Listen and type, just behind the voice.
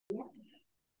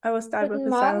I will start with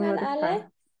Guten the Morgen silent an word of alle.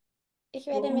 prayer. Ich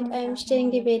werde mit einem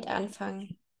stillen Gebet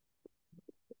anfangen.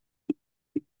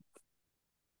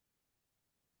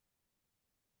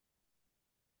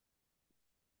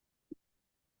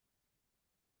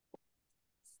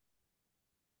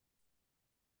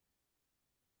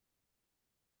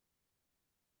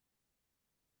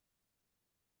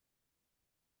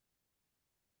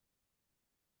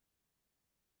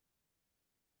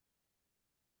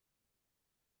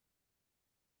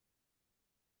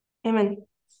 Amen.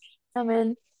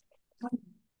 Amen.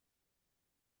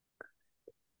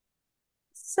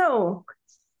 So,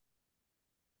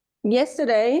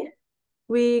 yesterday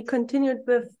we continued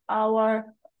with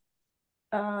our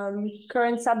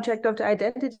current subject of the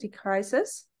identity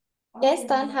crisis.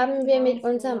 Gestern haben wir mit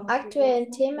unserem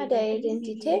aktuellen Thema der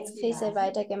Identitätskrise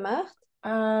weitergemacht.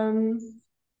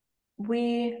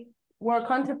 We were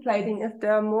contemplating if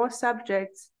there are more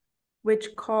subjects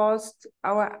which caused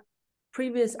our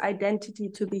previous identity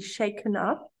to be shaken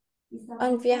up.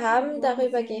 Und wir haben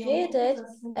darüber geredet,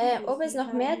 ob es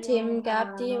noch mehr Themen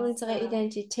gab, die unsere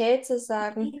Identität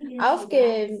sozusagen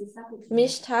aufgewühlt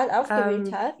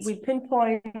hat. We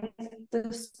pinpoint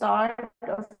the start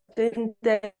of the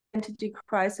identity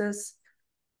crisis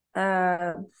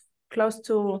close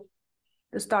to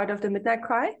the start of the midnight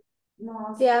cry.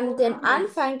 Wir haben den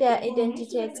Anfang der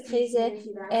Identitätskrise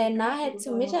nahe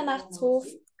zum Mitternachtsruf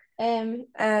And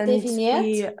definiert.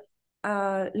 we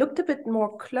looked a bit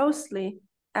more closely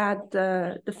at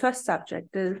the first subject,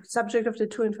 the subject of the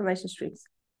two information streams.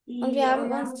 Und wir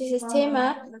haben uns dieses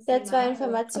Thema der zwei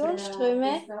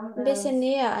Informationsströme ein bisschen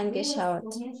näher angeschaut.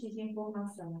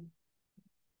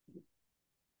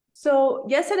 So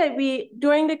yesterday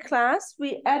during the class,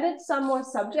 we added some more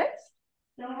subjects.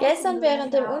 Gestern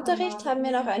während dem Unterricht haben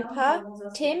wir noch ein paar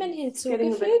Themen Getting a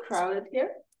bit hinzugefügt. crowded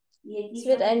here. Es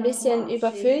wird ein bisschen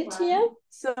überfüllt hier.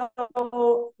 So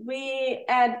we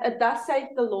add a thus saith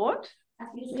the Lord.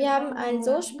 Wir haben ein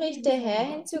So spricht der Herr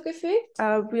hinzugefügt.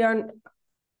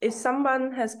 If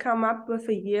someone has come up with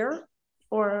a year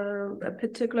or a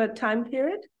particular time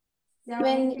period,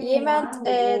 Wenn jemand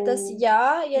das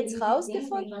Jahr jetzt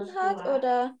rausgefunden hat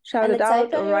oder shout eine it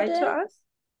out or write to Zeitperiode, us.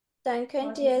 dann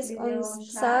könnt ihr es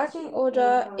uns sagen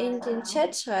oder in den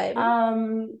Chat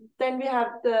schreiben. Then we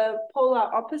have the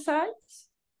polar opposites.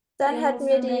 Dann hatten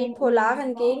wir die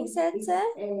polaren Gegensätze.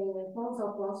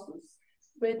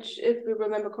 Which, if we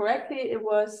remember correctly, it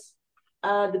was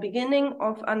the beginning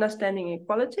of understanding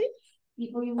equality.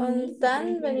 Und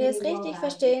dann, wenn wir es richtig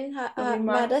verstehen,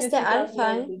 war das der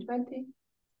Anfang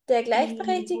der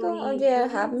Gleichberechtigung und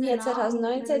wir haben hier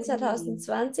 2019,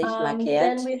 2020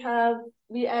 markiert. Then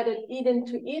we added Eden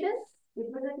to Eden.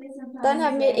 Dann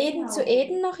haben wir Eden zu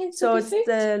Eden noch So it's hinzugefügt.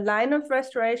 the line of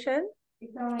restoration.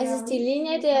 Es ist die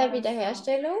Linie der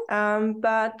Wiederherstellung.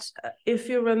 But if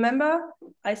you remember,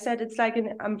 I said it's like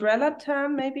an umbrella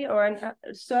term maybe, or it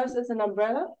serves as an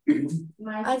umbrella.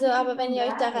 Also, aber wenn ihr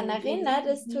euch daran erinnert,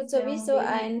 es tut sowieso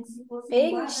ein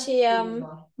Regenschirm.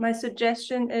 My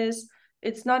suggestion is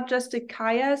it's not just a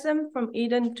chiasm from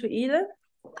Eden to Eden.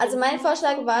 Also mein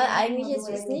Vorschlag war eigentlich, es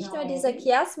ist nicht nur dieser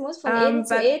Chiasmus von Eden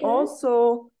zu but Eden.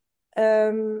 Also,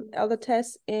 Elder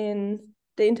Tess in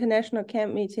the International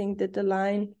Camp Meeting did the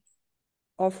line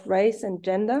of race and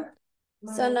gender.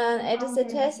 Sondern älteste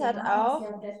Tess hat auch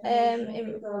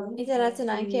im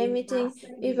internationalen Camp-Meeting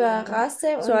über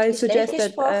Rasse und Geschlecht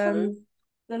gesprochen.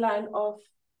 The line of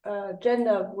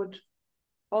gender would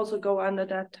also go under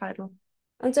that title.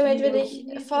 Und somit würde ich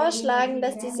vorschlagen,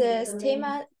 dass dieses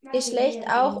Thema Geschlecht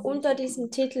auch unter diesem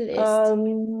Titel ist.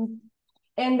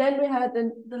 And then we had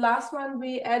the last one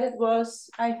we added was,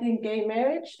 I think, gay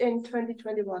marriage in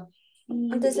 2021.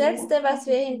 Und das letzte, was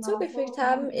wir hinzugefügt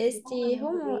haben, ist die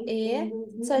Homo-Ehe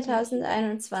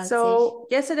 2021. So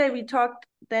yesterday we talked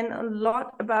then a lot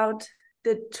about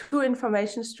the two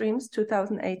information streams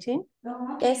 2018.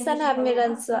 Gestern haben wir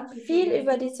dann so viel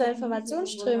über die zwei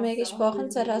Informationsströme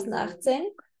gesprochen, 2018.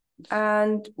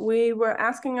 And we were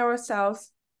asking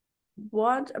ourselves,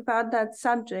 what about that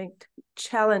subject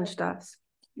challenged us?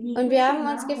 Und wir haben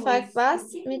uns gefragt,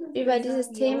 was über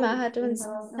dieses Thema hat uns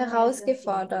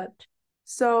herausgefordert.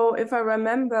 So if I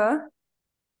remember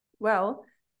well,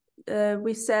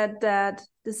 we said that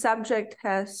the subject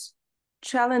has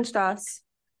challenged us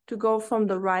to go from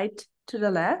the right to the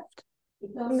left.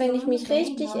 Und wenn ich mich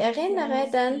richtig erinnere,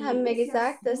 dann haben wir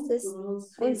gesagt, dass das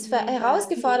uns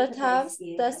herausgefordert hat,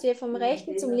 dass wir vom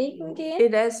Rechten zum Linken gehen.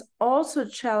 It has also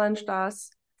challenged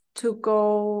us to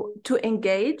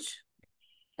engage.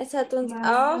 Es hat uns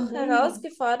auch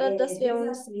herausgefordert, dass wir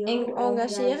uns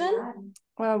engagieren.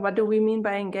 Well, what do we mean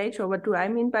by engage, or what do I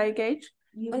mean by engage?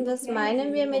 Und was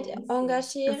meinen wir mit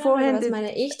engagieren? Oder Beforehand, was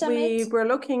meine ich we damit? were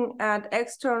looking at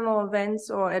external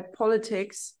events or at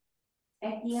politics.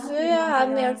 Früher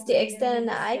haben wir uns die externen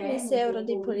Ereignisse oder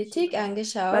die Politik But we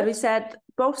angeschaut. said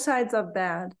both sides are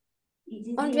bad.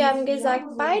 Und wir haben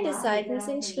gesagt, beide Seiten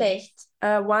sind schlecht.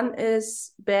 One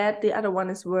is bad, the other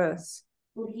one is worse.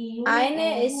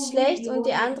 Eine ist schlecht und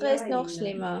die andere ist noch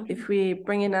schlimmer. If we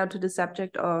bring it now to the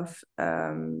subject of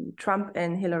Trump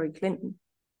and Hillary Clinton.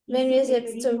 Wenn wir es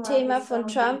jetzt zum Thema von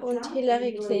Trump und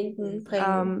Hillary Clinton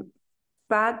bringen.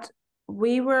 But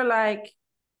we were like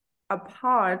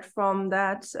apart from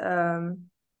that,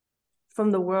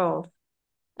 from the world.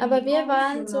 Aber wir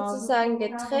waren sozusagen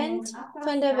getrennt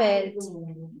von der Welt.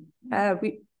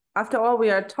 After all, we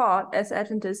are taught as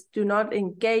Adventists, do not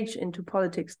engage into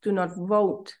politics, do not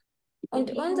vote.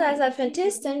 Und uns als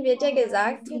Adventisten wird ja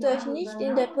gesagt, tut euch nicht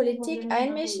in der Politik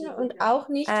einmischen und auch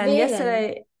nicht wählen.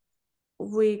 Yesterday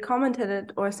we commented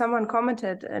it, or someone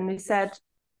commented, and we said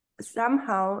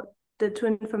somehow the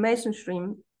twin information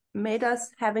stream made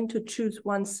us having to choose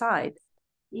one side.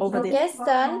 Und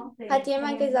gestern hat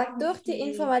jemand gesagt, durch die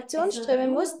Informationsströme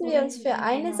mussten wir uns für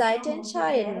eine Seite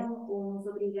entscheiden.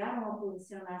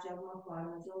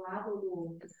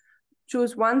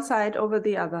 Choose one side over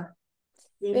the other.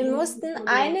 Wir mussten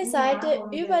eine Seite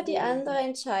über die andere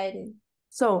entscheiden.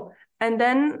 So, and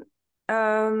then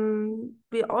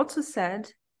we also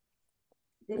said,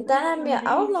 und dann haben wir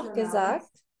auch noch gesagt,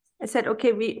 I said,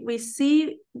 okay, we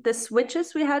see the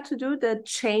switches we had to do, the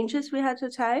changes we had to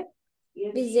type.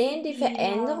 Wir sehen die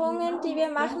Veränderungen, die wir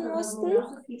machen mussten.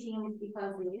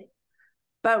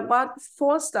 But what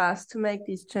forced us to make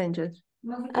these changes?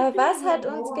 Aber was hat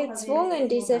uns gezwungen,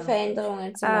 diese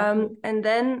Veränderungen zu machen? And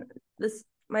then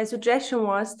my suggestion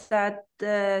was that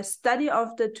the study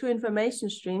of the two information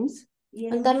streams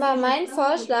und dann war mein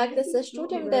Vorschlag, dass das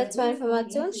Studium der zwei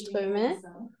Informationsströme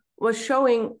was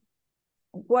showing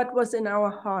what was in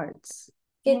our hearts.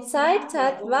 Gezeigt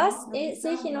hat, was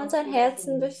sich in unseren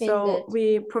Herzen befindet. So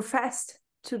we professed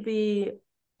to be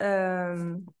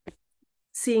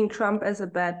seeing Trump as a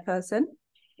bad person.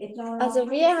 Also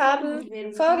wir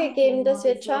haben vorgegeben, dass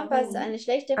wir Trump als eine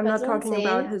schlechte I'm not Person talking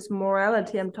about sehen. his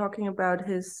morality. I'm talking about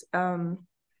his,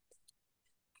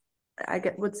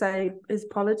 would say, his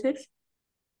politics.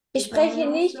 Ich spreche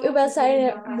nicht über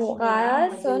seine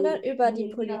Moral, sondern über die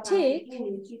Politik.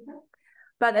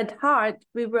 But at heart,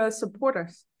 we were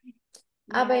supporters.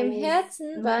 Aber im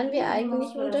Herzen waren wir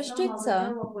eigentlich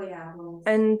Unterstützer.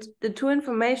 And the two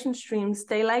information streams,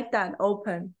 they like that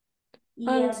open.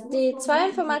 Und die zwei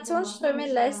Informationsströme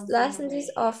lassen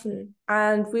dies offen.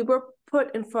 And we were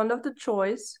put in front of the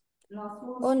choice.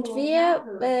 Und wir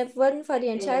wurden vor die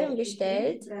Entscheidung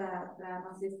gestellt.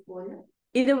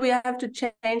 Either we have to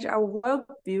change our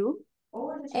worldview.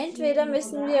 Entweder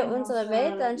müssen wir unsere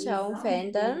Weltanschauung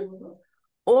verändern.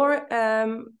 Or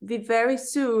we very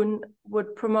soon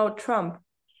would promote Trump.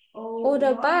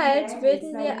 Oder bald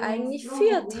würden wir eigentlich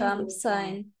für Trump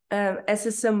sein. As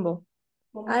a symbol.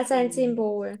 Als ein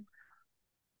Symbol.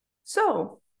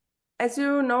 So, as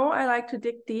you know, I like to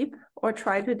dig deep or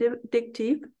try to dig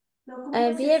deep.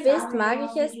 Wie ihr wisst, mag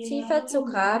ich es, tiefer zu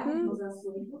graben.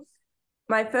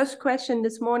 My first question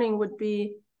this morning would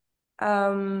be,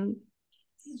 how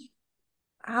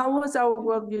was our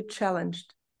worldview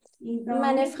challenged?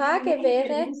 Meine Frage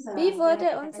wäre, wie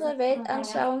wurde unsere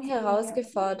Weltanschauung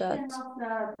herausgefordert?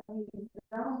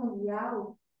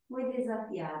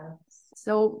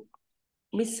 So,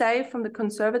 we say from the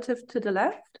conservative to the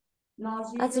left.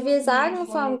 Also wir sagen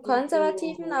vom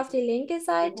Konservativen auf die linke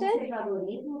Seite.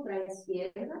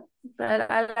 But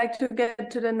I like to get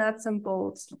to the nuts and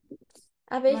bolts.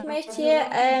 Aber ich möchte hier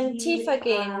tiefer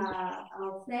gehen.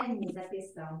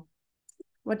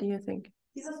 What do you think?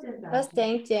 Was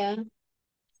denkt ihr?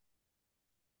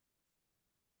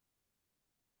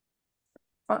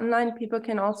 Online people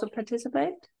can also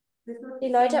participate. Die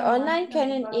Leute online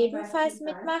können ebenfalls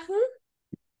mitmachen.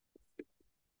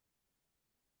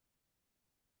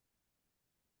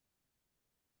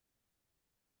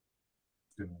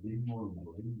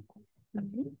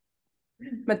 Mhm.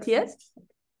 Matthias?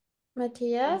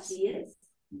 Matthias?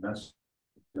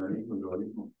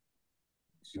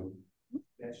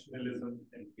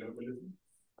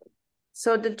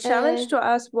 So the challenge to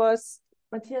us was,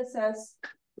 Matthias says,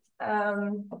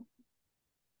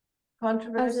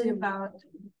 controversy about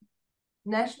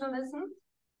nationalism.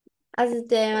 Also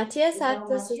der Matthias sagt,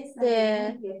 dass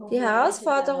die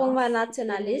Herausforderung war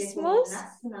Nationalismus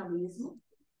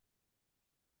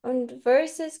und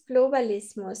versus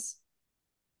Globalismus.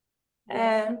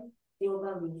 And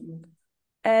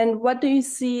what do you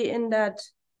see in that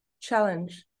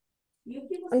challenge?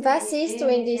 Und was siehst du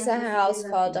in dieser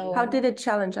Herausforderung? How did it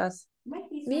challenge us?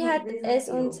 Wie hat es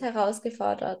uns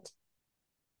herausgefordert?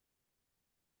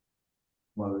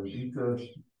 Madrecitas,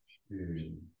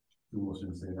 fuimos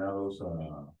enseñados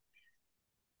a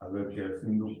ver que al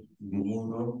fin del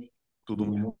mundo todo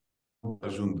mundo está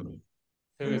junto.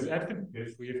 So as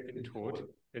Adventists, we have been taught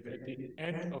that at the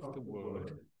end of the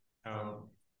world,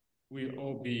 we'll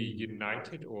all be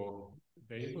united, or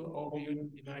they will all be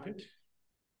united.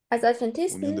 Als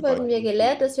Adventisten wurden wir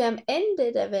gelehrt, dass wir am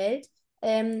Ende der Welt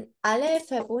alle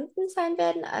verbunden sein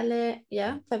werden, alle,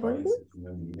 ja, verbunden.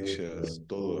 Iglesias,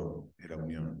 todo era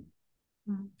unión.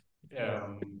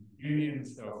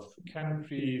 Unions of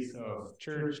countries, of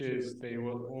churches, they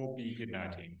will all be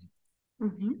uniting.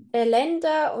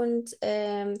 Länder und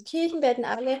Kirchen werden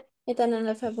alle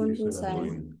miteinander verbunden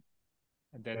sein.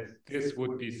 And that this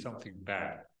would be something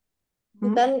bad.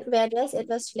 Und dann wäre das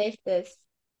etwas Schlechtes.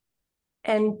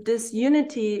 And this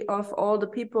unity of all the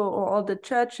people or all the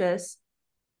churches,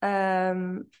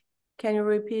 can you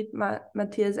repeat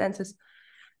Matthias' answers?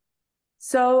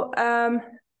 So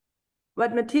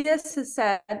what Matthias has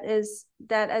said is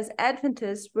that as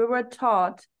Adventists, we were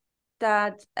taught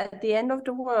that at the end of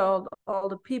the world, all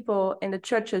the people in the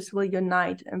churches will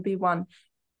unite and be one.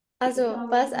 Also,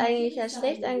 was eigentlich als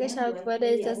schlecht angeschaut wurde,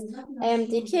 ist, dass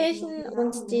die Kirchen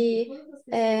und die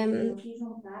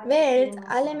Welt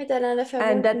alle miteinander And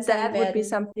verbunden sein that would be werden.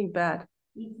 something bad.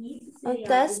 Und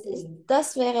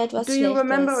das wäre etwas Do you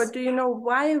remember or Schlechtes. do you know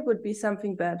why it would be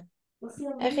something bad?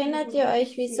 Erinnert ihr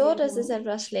euch, wieso dass es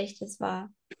etwas Schlechtes war?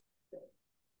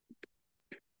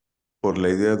 Por la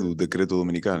idea del decreto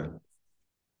dominical.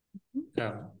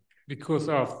 Because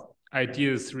of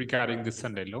ideas regarding the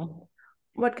Sunday law.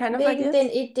 What kind of Wegen ideas? den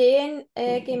Ideen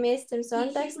gemäß dem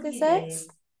Sonntagsgesetz.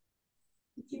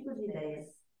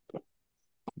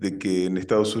 De que en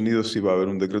Estados Unidos iba a haber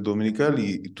un decreto dominical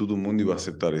y todo el mundo iba a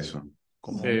aceptar eso.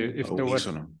 Como So if there was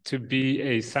unísono. to be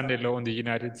a Sunday law in the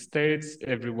United States,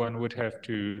 everyone would have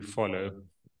to follow it.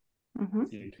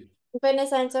 Und wenn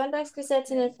es ein Sonntagsgesetz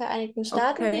in den Vereinigten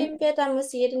Staaten Okay. geben wird, dann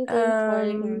muss jedem dem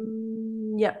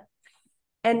folgen. Yeah.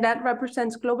 And that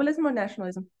represents globalism or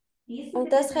nationalism?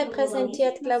 Und das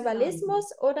repräsentiert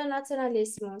Globalismus oder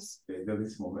Nationalismus? Desde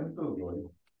ese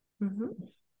momento,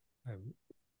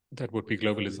 That would be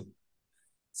globalism.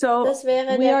 So Das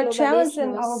wäre we der are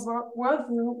challenging our Globalismus.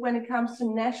 worldview when it comes to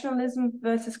nationalism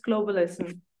versus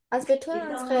globalism. Also wir tun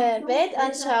unsere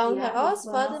Weltanschauung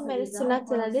herausfordern, wenn es zu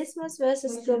Nationalismus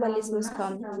versus Globalismus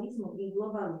kommt.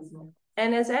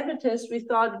 And as Adventists, we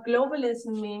thought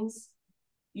globalism means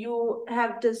you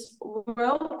have this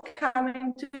world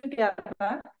coming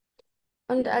together.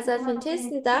 Und als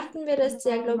Adventisten dachten wir, dass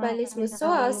der Globalismus so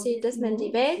aussieht, dass man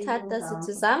die Welt hat, dass sie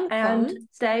zusammenkommt. And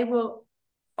they will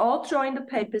all join the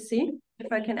papacy, if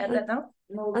I can add that now.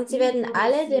 Und sie werden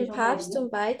alle dem Papsttum Will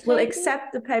beitreten.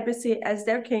 accept the papacy as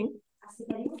their king.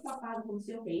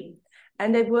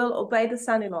 And they will obey the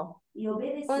son-in-law.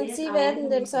 Und sie werden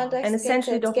dem And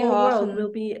essentially the Sonntagsgesetz whole world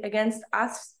will gehorchen. be against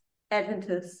us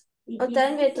Adventists. Und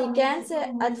dann wird die ganze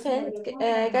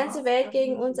Welt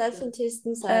gegen uns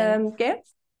Adventisten sein. Okay?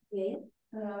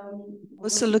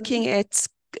 Also looking at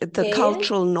the Okay.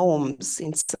 cultural norms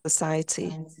in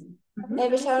society.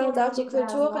 Wir schauen uns auch die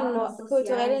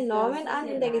kulturellen Normen an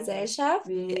in der Gesellschaft.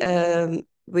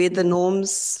 Where the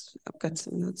norms, I've got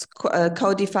some notes,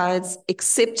 codifies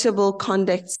acceptable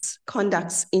conducts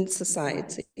in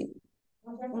society.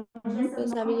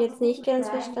 Das habe ich jetzt nicht ganz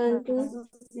verstanden.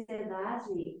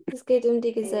 Es geht um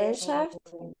die Gesellschaft.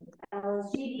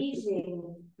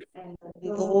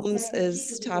 Norms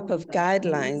is type of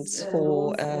guidelines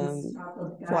for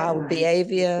our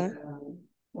behavior.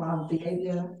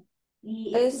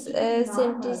 Es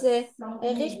sind diese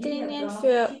Richtlinien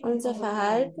für unser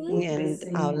Verhalten And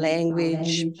our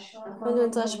language, und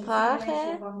unsere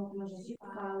Sprache.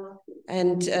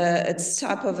 and it's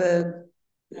type of a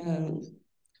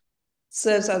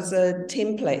serves as a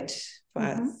template for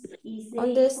us.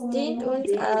 Und es dient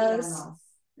uns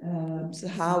So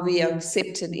how we are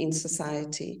accepted in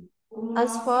society.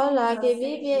 als Vorlage,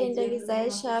 wie wir in der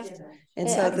Gesellschaft And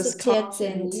so this akzeptiert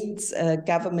sind. needs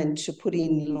government to put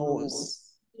in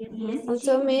laws. Und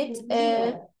somit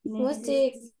muss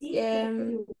die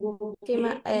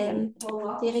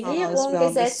Regierung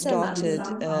Gesetze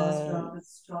machen.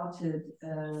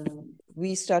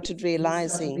 We started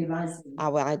realizing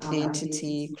our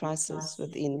identity crisis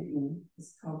within.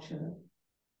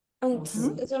 Und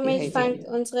somit fängt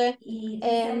unsere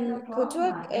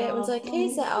unsere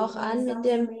Krise auch an mit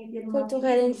dem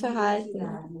kulturellen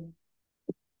Verhalten.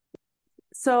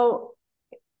 So,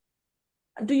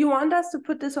 do you want us to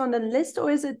put this on the list,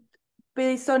 or is it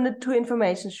based on the two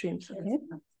information streams. Okay.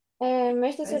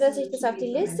 Möchtest du, dass ich das auf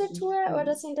die Liste tue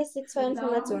oder sind das die zwei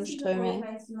Informationsströme?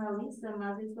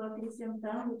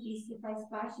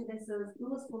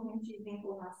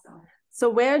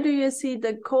 So where do you see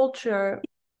the culture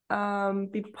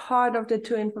be part of the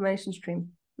two information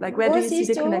stream? Like where do you see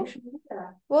the connection?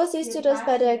 Wo siehst du, dass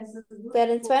bei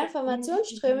den zwei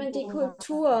Informationsströmen die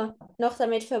Kultur noch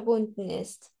damit verbunden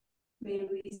ist?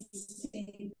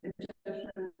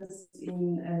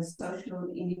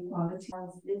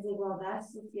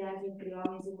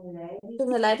 Tut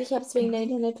mir leid, ich habe es wegen der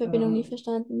Internetverbindung nicht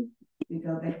verstanden. Wir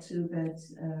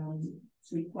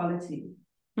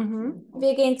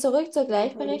gehen zurück zur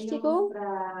Gleichberechtigung.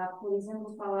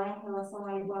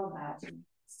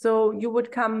 So you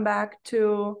would come back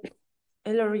to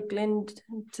Hillary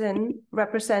Clinton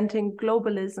representing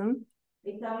globalism.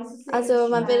 Also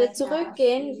man würde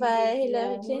zurückgehen, weil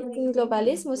Hillary Clinton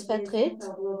Globalismus vertritt.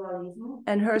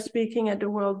 And her speaking at the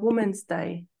World Women's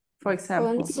Day, for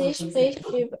example. Und sie spricht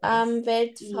am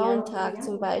Weltfrauentag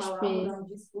zum Beispiel.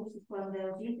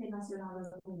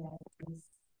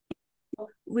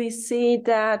 We see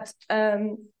that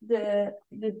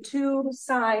the two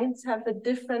sides have a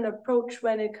different approach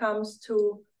when it comes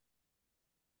to,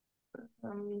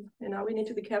 we need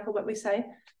to be careful what we say,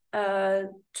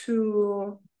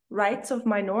 to rights of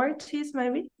minorities,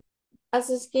 maybe.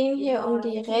 Also es ging hier um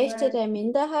die Rechte der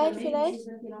Minderheit vielleicht.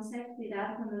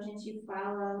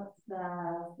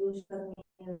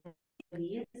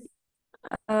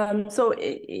 So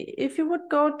if you would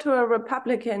go to a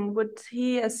Republican, would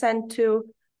he assent to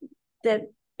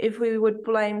that if we would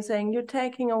blame saying you're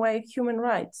taking away human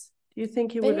rights? Do you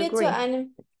think he would agree?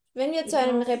 Wenn wir zu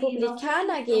einem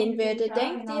Republikaner gehen würde,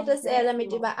 denkt ihr, dass er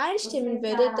damit übereinstimmen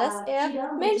würde, dass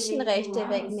er Menschenrechte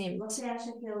wegnimmt?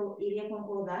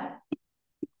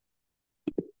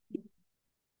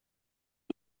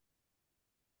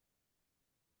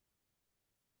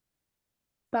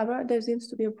 Barbara, there seems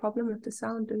to be a problem with the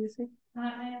sound, do you see?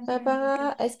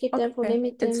 Barbara, es gibt ein Problem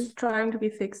mit it's trying to be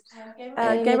fixed.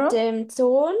 Mit dem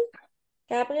Ton.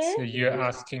 Gabriel? So you're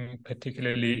asking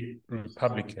particularly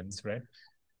Republicans, right?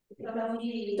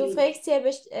 Du fragst hier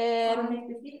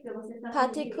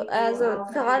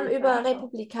vor allem über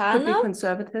Republikaner.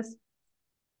 Conservatives.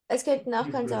 Es könnten auch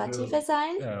Konservative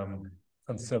sein.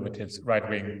 Conservatives,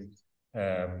 right-wing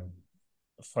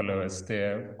followers,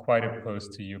 they're quite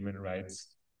opposed to human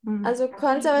rights. Also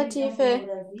konservative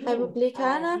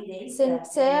Republikaner sind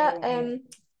sehr,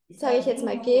 sage ich jetzt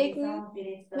mal, gegen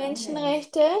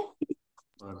Menschenrechte.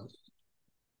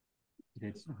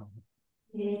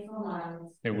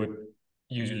 They would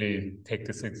usually take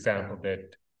this example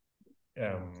that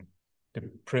the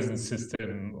prison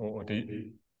system or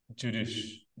the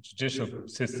judicial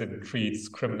system treats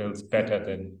criminals better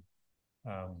than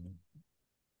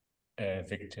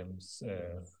victims,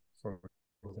 for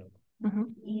example.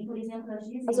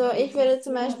 Also ich würde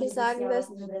zum Beispiel sagen,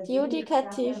 dass die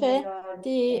Judikative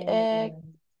die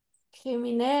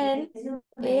Kriminellen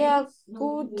eher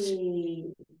gut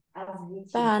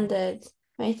behandelt,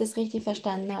 wenn ich das richtig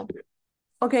verstanden habe.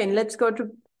 Okay, let's go to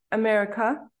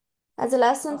America. Also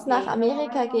lasst uns nach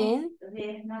Amerika gehen.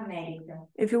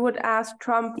 If you would ask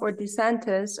Trump or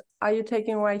DeSantis, are you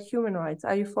taking away human rights?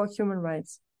 Are you for human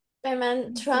rights? Wenn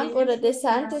man Trump oder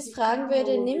DeSantis fragen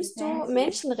würde, nimmst du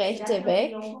Menschenrechte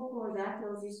weg?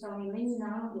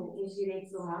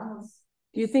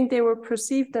 Do you think they will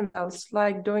perceive themselves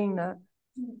like doing that?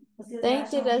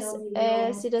 Denkt ihr, dass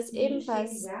sie das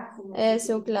ebenfalls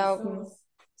so glauben?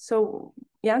 So,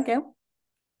 yeah, Gail?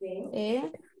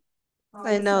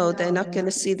 I know they're not going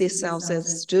to see themselves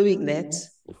as doing that.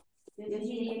 So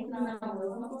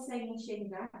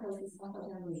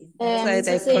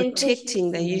they're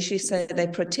protecting, they usually say they're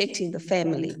protecting the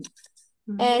family.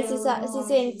 Sie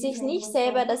sehen sich nicht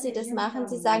selber, dass sie das machen.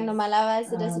 Sie sagen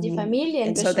normalerweise, dass sie die Familien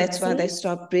and so that's why they beschützen.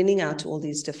 start bringing out all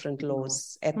these different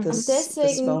laws at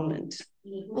this moment.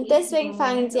 Und deswegen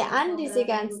fangen sie an, diese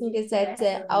ganzen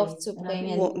Gesetze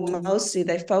aufzubringen. Mostly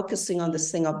they're focusing on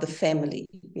this thing of the family.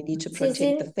 We need to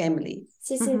protect the family.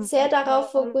 Sie sind sehr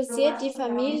darauf fokussiert, die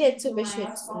Familie zu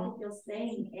beschützen.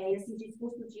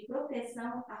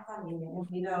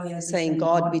 Saying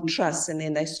God we trust, and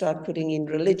then they start putting in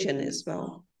religion as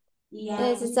well.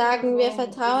 Sie sagen, wir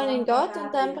vertrauen in Gott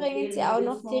und dann bringen sie auch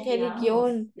noch die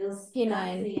Religion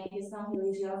hinein.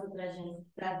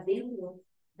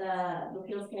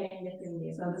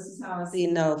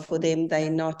 You know, for them, they're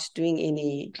not doing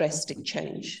any drastic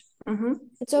change. Und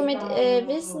somit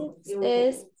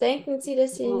denken sie,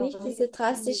 dass sie nicht diese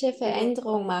drastische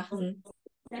Veränderung machen.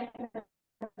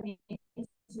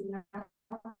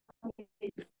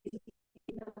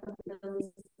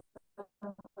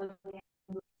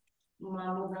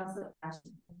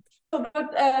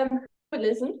 About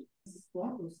populism,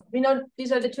 we know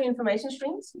these are the two information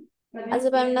streams.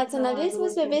 Also beim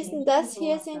Nationalismus, wir wissen, das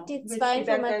hier sind die zwei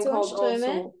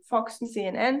Informationsströme, Fox und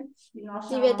CNN.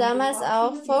 die wir damals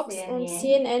auch Fox und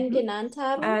CNN genannt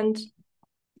haben. And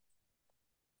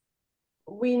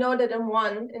we know that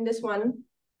in this one,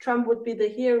 Trump would be the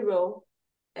hero,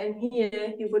 and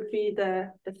here he would be the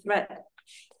threat.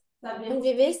 Und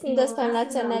wir wissen, dass beim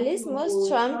Nationalismus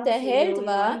Trump der Held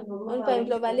war und beim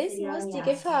Globalismus die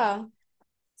Gefahr.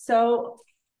 So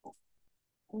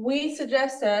we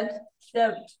suggested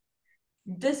that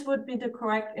this would be the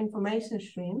correct information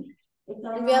stream.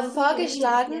 Und wir haben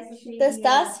vorgeschlagen, dass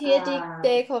das hier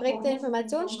der korrekte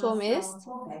Informationsstrom ist,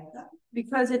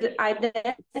 Because it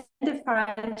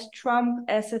identifies Trump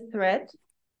as a threat.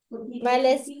 weil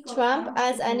es Trump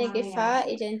als eine Gefahr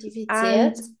identifiziert.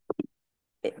 And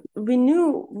we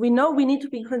know we need to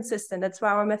be consistent. That's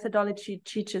why our methodology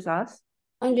teaches us.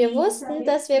 Und wir wussten,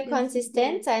 dass wir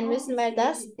konsistent sein müssen, weil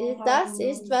das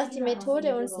ist, was die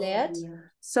Methode uns lehrt.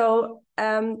 So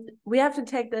we have to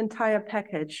take the entire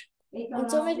package.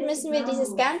 Und somit müssen wir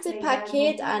dieses ganze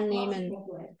Paket annehmen.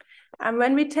 And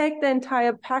when we take the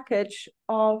entire package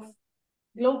of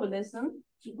globalism,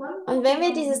 Und wenn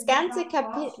wir dieses ganze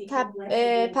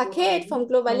Paket vom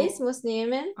Globalismus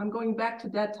nehmen, I'm going back to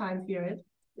that time period.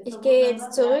 ich gehe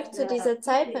jetzt zurück zu dieser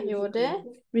Zeitperiode.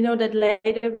 We know that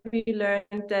later we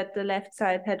learned that the left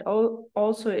side had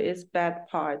also its bad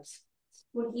parts.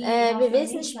 Wir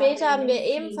wissen, später haben wir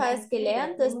ebenfalls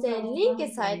gelernt, dass die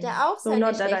linke Seite auch So seine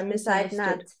not that I schlechten Seiten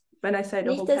hat. misunderstood when I say the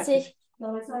Nicht, whole dass package.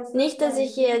 Nicht, dass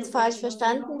ich hier jetzt falsch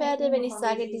verstanden werde, wenn ich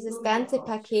sage, dieses ganze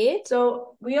Paket.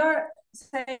 So we are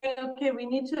saying, okay, we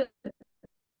need to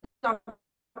talk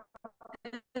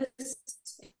this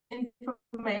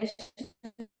information.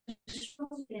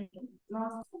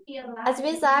 Also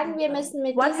wir sagen, wir müssen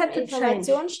mit What diesem had to change?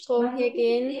 Informationsstrom hier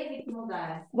gehen.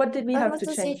 What did we Was have to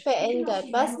musste change? sich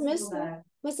verändern? Was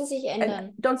müsste sich ändern?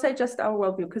 And don't say just our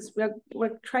worldview, because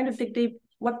we're trying to dig deep.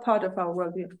 What part of our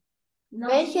worldview?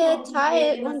 Welcher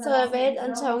Teil unserer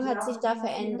Weltanschauung hat sich da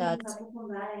verändert?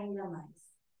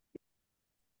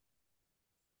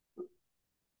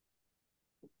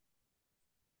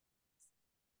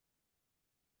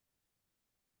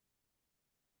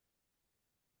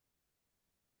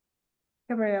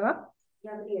 Gabriela?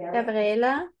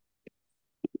 Gabriela?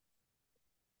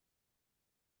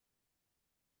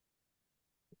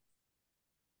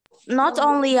 Not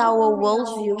only our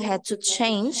worldview had to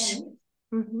change,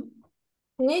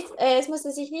 Es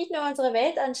musste sich nicht nur unsere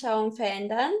Weltanschauung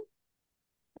verändern,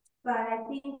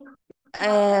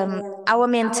 our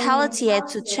mentality had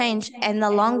to change, and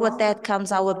along with that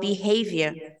comes our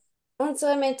behavior.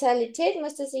 unsere Mentalität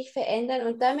musste sich verändern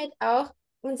und damit auch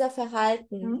unser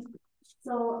Verhalten.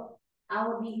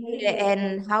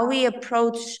 And how we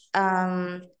approach,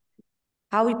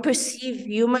 how we perceive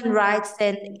human rights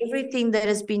and everything that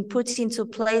has been put into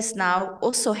place now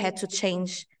also had to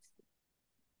change.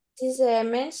 Diese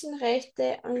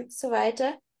Menschenrechte und so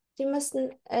weiter, die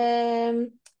mussten,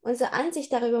 unsere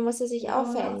Ansicht darüber musste sich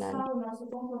auch verändern.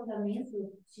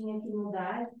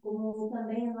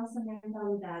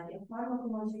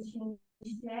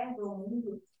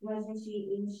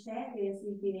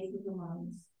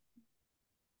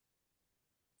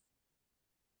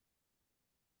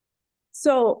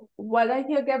 So what I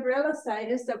hear Gabriela say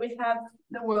is that we have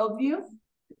the worldview.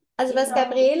 Also was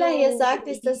Gabriela hier sagt,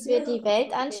 ist, dass wir die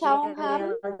Weltanschauung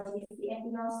haben.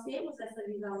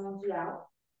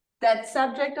 That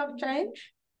subject of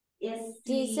change.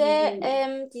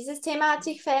 Dieses Thema hat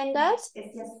sich verändert.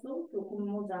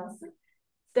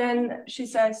 Then she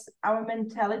says our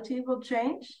mentality will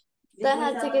change. Dann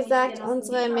hat sie gesagt,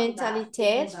 unsere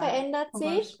Mentalität verändert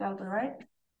sich.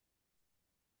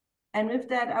 And with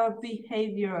that our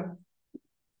behavior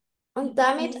Und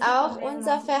damit auch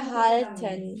unser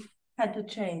Verhalten had to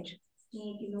change.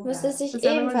 musste sich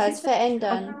ebenfalls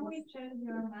verändern.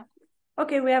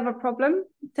 Okay, we have a problem,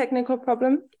 technical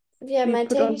problem. Wir haben ein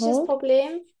put on technisches hold.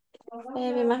 Problem.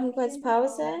 Wir machen kurz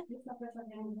Pause.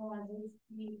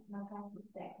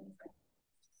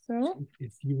 So.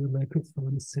 If you would like to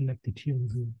select it here,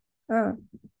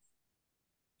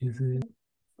 is it?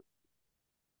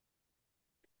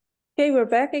 Okay, we're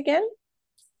back again.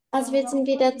 Also wir sind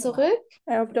wieder zurück.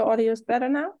 I hope the audio is better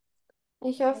now.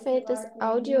 Ich hoffe, das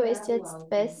Audio ist jetzt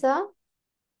besser.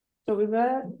 So we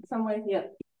were somewhere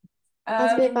here.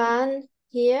 Also wir waren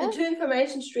hier. The two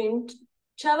information streams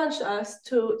challenged us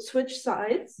to switch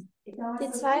sides.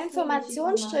 Die zwei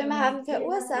Informationsströme haben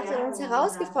verursacht und uns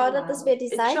herausgefordert, dass wir die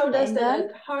It Seiten showed us ändern. that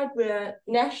at heart we're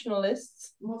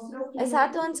nationalists. Es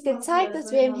hat uns gezeigt,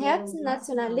 dass wir im Herzen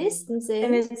Nationalisten And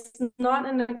sind. it's not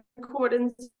in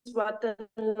accordance what the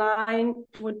line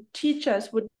would teach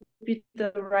us would be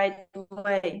the right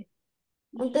way.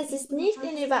 Und das ist nicht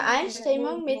in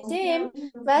Übereinstimmung mit dem,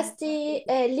 was die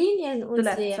Linien The uns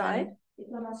left lehren. side,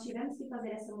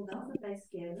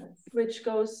 which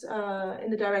goes in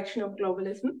the direction of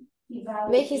globalism.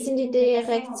 Welches in die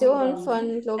Direktion von And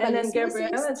then Globalismus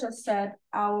Gabriella ist. just said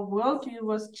our worldview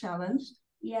was challenged,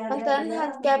 Und dann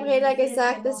hat Gabriela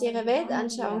gesagt, dass ihre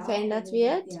Weltanschauung verändert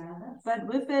wird. but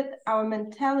with it our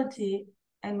mentality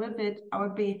and with it our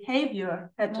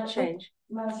behavior had to change.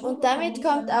 Und damit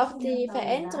kommt auch die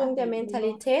Veränderung der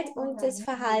Mentalität und des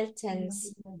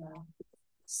Verhaltens.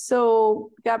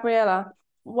 So, Gabriella,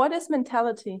 what is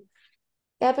mentality?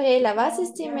 Gabriela, was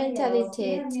ist die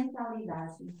Mentalität?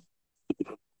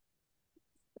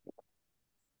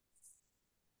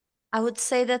 I would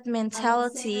say that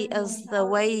mentality is the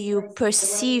way you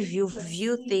perceive, you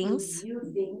view things.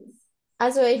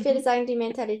 Also ich würde sagen, die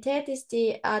Mentalität ist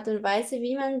die Art und Weise,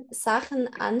 wie man Sachen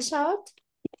anschaut.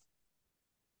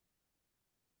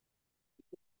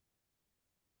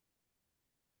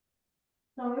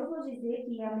 Então, eu vou dizer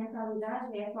que a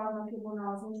mentalidade é a forma como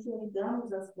nós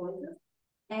enxergamos as coisas.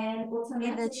 And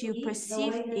way that you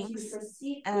perceive things,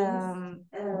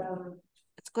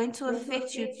 it's going to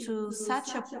affect you to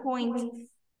such a point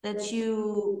that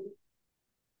you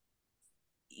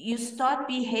start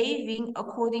behaving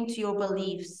according to your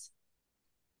beliefs.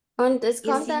 Und es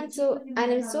kommt dann zu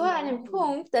einem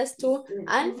Punkt, dass du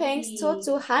anfängst so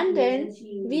zu handeln,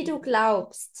 wie du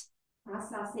glaubst.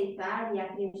 Passa a aceitar e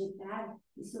acreditar,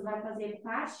 isso vai fazer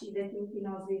parte daquilo que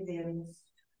nós vivemos.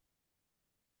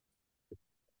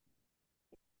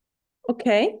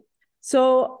 Okay,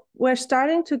 so we're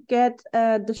starting to get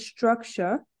the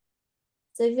structure.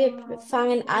 Also wir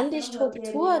fangen an, die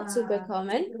Struktur zu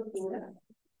bekommen.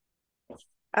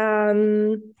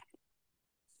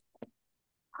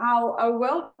 How our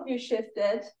worldview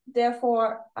shifted,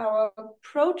 therefore our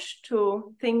approach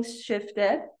to things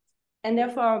shifted, and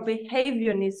therefore our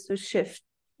behavior needs to shift.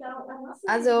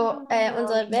 Also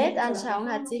unsere Weltanschauung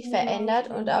hat sich verändert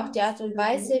und auch die Art und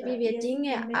Weise, wie wir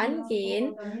Dinge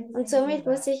angehen. Und somit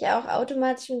muss sich auch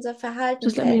automatisch unser Verhalten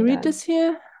Just let me read verändern. this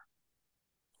here.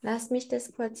 Lass mich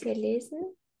das kurz hier lesen.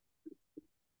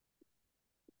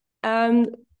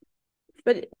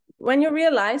 But when you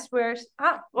realize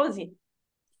Rosie,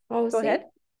 go Rosi? ahead.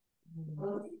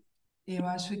 Eu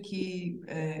acho que,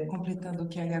 completando o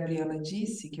que a Gabriela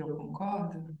disse, que eu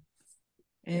concordo,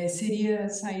 seria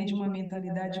sair de uma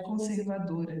mentalidade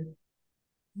conservadora.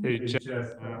 Just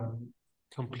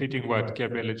completing what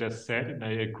Gabriela just said, and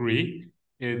I agree.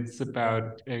 It's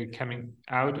about coming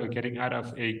out or getting out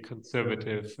of a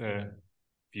conservative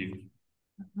view.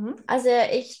 Also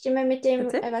ich stimme mit dem,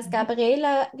 was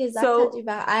Gabriela gesagt hat,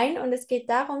 überein. Und es geht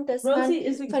darum, dass man Rosie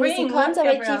is von dieser agreeing with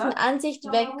konservativen Gabriela. Ansicht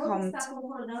wegkommt.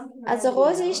 Also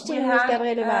Rosi stimmt mit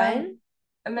Gabriela überein.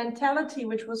 A mentality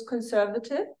which was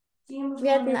conservative,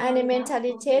 Wir hatten eine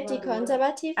Mentalität, die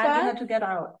konservativ and we war. had to get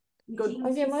out.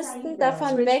 Und wir mussten davon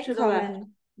Switch to the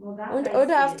wegkommen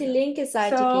oder auf die linke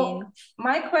Seite So gehen.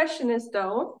 my question is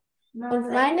though,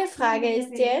 Und meine Frage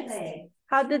ist jetzt,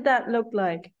 how did that look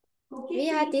like?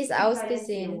 wie hat dies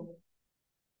ausgesehen?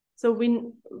 So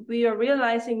we are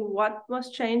realizing what was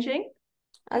changing.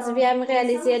 Also wir haben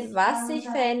realisiert, was sich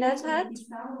verändert hat.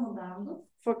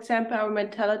 For example, our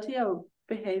mentality, our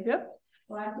behavior.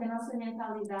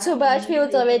 Zum Beispiel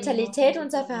unsere Mentalität,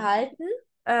 unser Verhalten.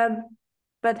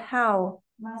 But how?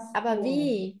 Aber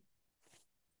wie?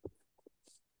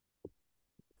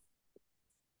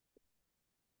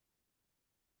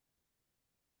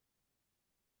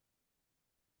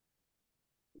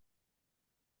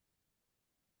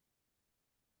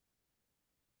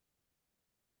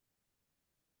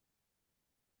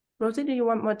 Rosie, do you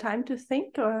want more time to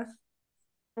think or?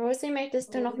 Rosie,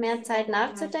 möchtest du noch mehr Zeit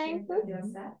nachzudenken?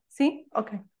 See?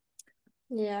 Okay.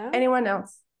 Ja. Anyone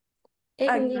else?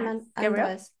 Irgendjemand Gabriel?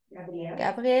 anderes?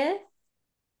 Gabriel?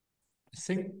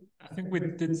 I think we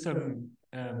did some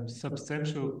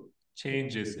substantial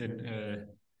changes in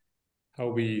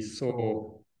how we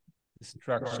saw the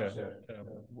structure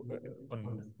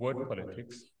on word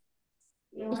politics.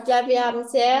 Ich glaube, wir haben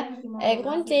sehr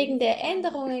grundlegende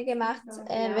Änderungen gemacht,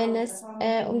 wenn es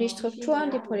um die Struktur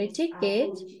und die Politik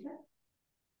geht.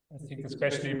 I think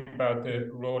especially about the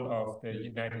role of the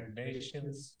United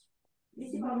Nations. Ich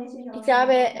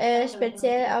glaube,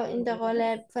 speziell auch in der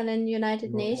Rolle von den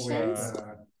United Nations.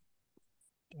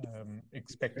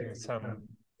 Expecting some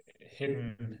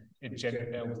hidden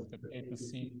agenda with the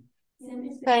papacy.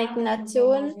 Vereinten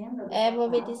Nationen,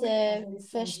 wo wir diese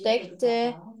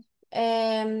versteckte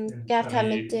gehabt haben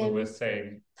mit We were dem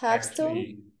saying Papsttum.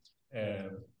 actually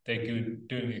they're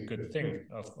doing a good thing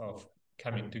of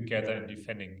coming together and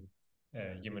defending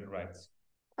human rights.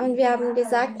 Und wir haben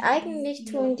gesagt, eigentlich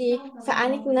tun die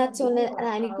Vereinigten Nationen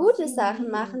eine gute Sache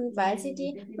machen, weil sie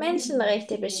die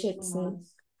Menschenrechte beschützen.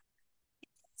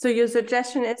 So your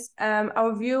suggestion is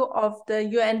our view of the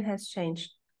UN has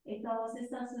changed.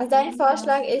 Also dein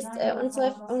Vorschlag ist,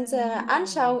 unsere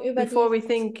Anschauung über Before we die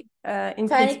think in Vereinigten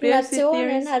conspiracy Nationen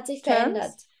theories hat sich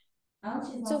verändert.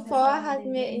 terms, Zuvor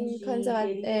hatten wir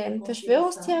in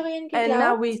Verschwörungstheorien and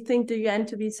now we geglaubt think the UN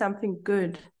to be something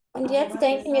good. und jetzt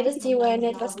denken wir, dass die UN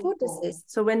etwas Gutes ist.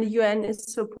 So when the UN is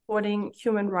supporting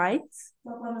human rights,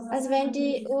 Also wenn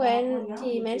die UN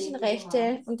die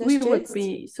Menschenrechte we would unterstützt,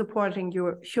 be supporting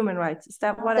your human rights. Is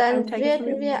that what I'm dann taking from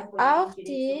würden you? wir auch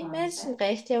die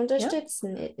Menschenrechte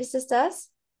unterstützen. Ist es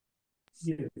das?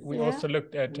 We Yeah. also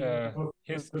looked at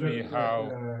history,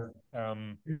 how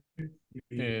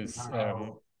this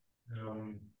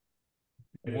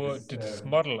this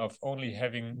model of only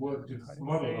having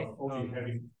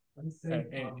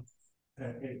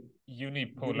a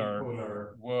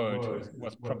unipolar world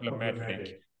was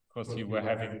problematic because you were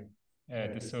having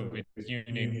the Soviet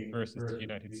Union versus the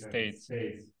United States,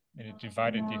 and it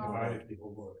divided the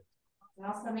whole world.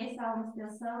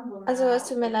 Also es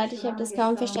tut mir leid, ich habe das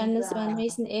kaum verstanden, das war ein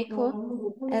Riesen-Echo.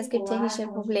 Es gibt technische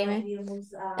Probleme.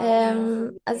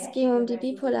 Also es ging um die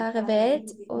bipolare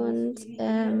Welt und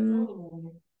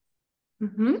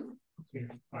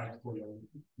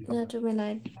ja, tut mir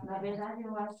leid. Na verdade,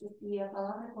 eu acho que a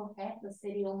palavra correta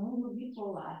seria o mundo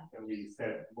bipolar. And we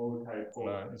said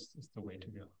multipolar is the way to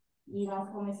go. E nós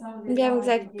começamos Und wir haben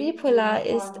gesagt, bipolar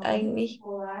ist eigentlich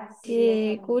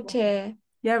die gute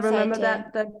Yeah, remember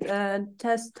Seite. that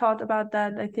Tess taught about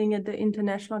that, I think, at the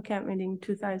International Camp Meeting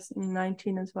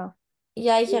 2019 as well.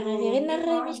 Ja, ich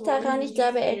erinnere mich daran. Ich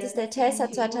glaube, älteste Tess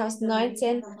hat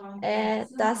 2019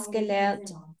 das gelehrt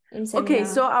im Okay,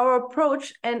 so Seminar. our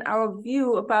approach and our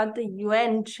view about the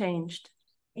UN changed.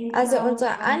 Also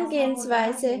unsere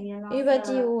Angehensweise über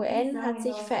die UN hat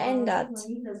sich verändert.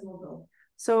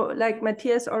 So like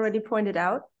Matthias already pointed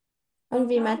out, Und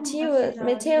wie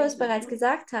Matthäus bereits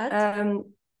gesagt hat,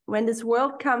 when this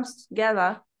world comes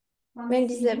together, wenn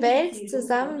diese Welt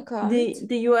zusammenkommt,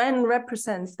 the UN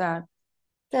represents that.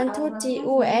 dann tut die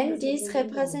UN dies And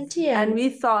repräsentieren. we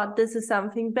thought this is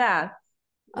something bad.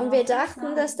 Und wir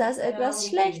dachten, dass das etwas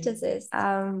Schlechtes ist.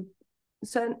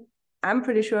 So I'm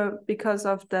pretty sure because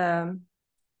of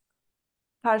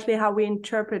partially how we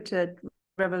interpreted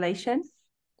Revelation.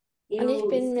 Und ich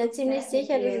bin mir ziemlich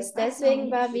sicher, dass es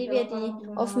deswegen war, wie wir die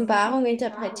Offenbarung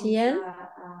interpretieren.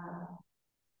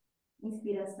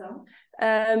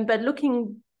 But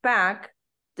looking back,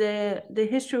 the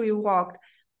history we walked,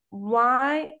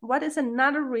 what is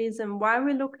another reason why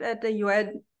we looked at the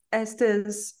UN as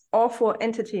this awful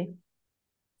entity?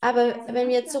 Aber wenn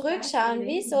wir zurückschauen,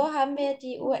 wieso haben wir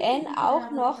die UN auch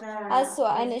noch als so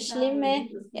eine schlimme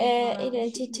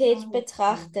Identität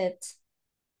betrachtet?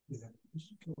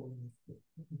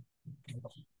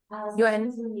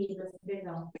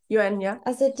 UN, yeah.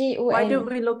 Also die Why do UN.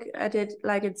 we look at it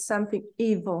like it's something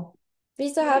evil?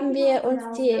 Wieso haben wir uns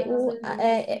die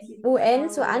UN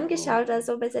so angeschaut, als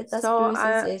ob es etwas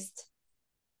Böses ist?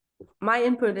 My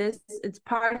input is it's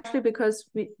partially because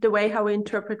the way how we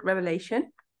interpret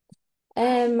Revelation.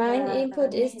 Mein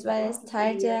Input ist, weil es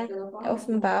Teil der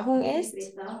Offenbarung ist.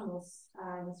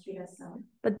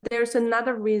 But there's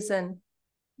another reason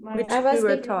which Aber we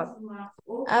were taught.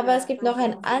 es gibt noch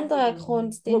ein anderer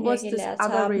Grund, den What wir was this gelehrt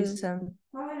other haben. reason?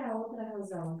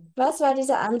 Was war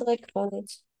dieser andere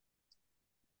Grund?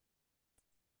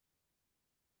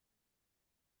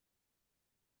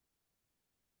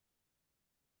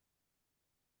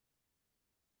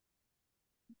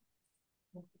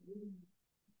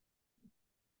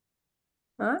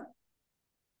 Huh?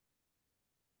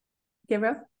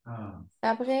 Gabriel?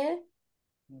 Gabriel?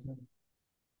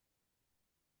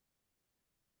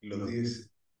 Los 10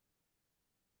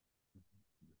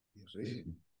 reyes.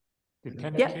 The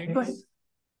 10 Yeah, kings. go ahead.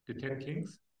 The 10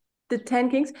 kings. The 10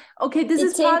 kings? Okay, this Die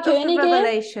is 10 part of the Könige?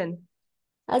 Revelation.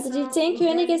 Also die 10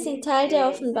 Könige sind Teil der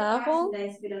Offenbarung.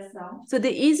 So the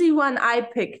easy one I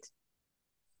picked.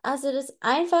 Also das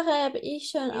Einfache habe ich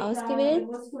schon ausgewählt.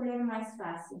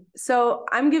 So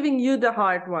I'm giving you the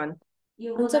hard one.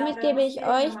 Und somit gebe ich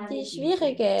euch die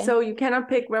schwierige So you cannot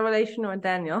pick Revelation or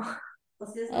Daniel.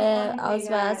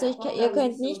 Auswahl. Also ihr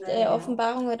könnt nicht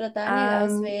Offenbarung oder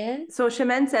Daniel auswählen. So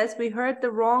Shemin says we heard the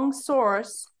wrong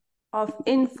source of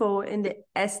info in the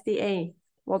SDA,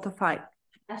 Walter Veith.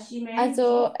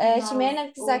 Also, Chimène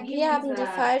hat gesagt, wir haben die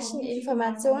falschen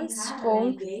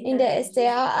Informationsstrom in der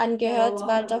SDA angehört,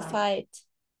 Walter Veith.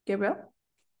 Gabriel?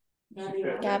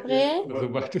 Gabriel? I was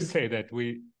about to say that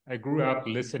I grew up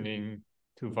listening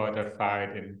to Walter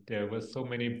Veith, and there were so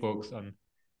many books on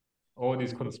all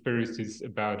these conspiracies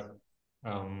about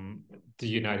the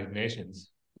United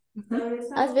Nations.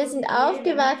 Also wir sind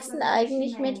aufgewachsen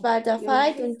eigentlich mit Walter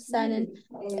Veith und seinen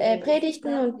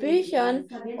Predigten und Büchern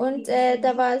und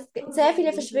da war sehr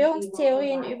viele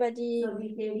Verschwörungstheorien über die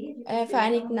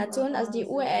Vereinigten Nationen, also die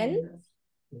UN.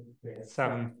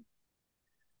 Some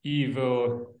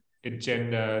evil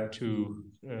agenda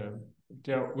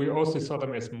we also saw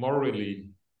them as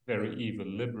morally very evil,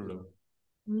 liberal.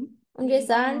 Und wir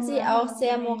sahen sie auch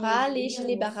sehr moralisch,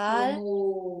 liberal.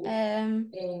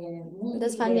 Und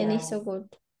das fanden wir nicht so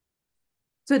gut.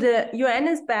 So the UN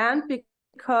is banned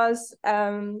because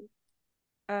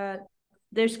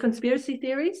there's conspiracy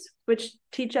theories which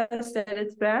teach us that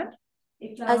it's bad.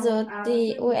 Also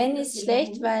die UN ist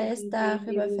schlecht, weil es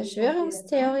darüber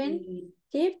Verschwörungstheorien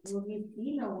gibt,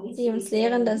 die uns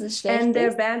lehren, dass es schlecht And they're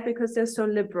ist. banned because they're so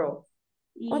liberal.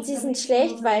 Und sie sind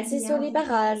schlecht, weil sie so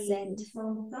liberal sind.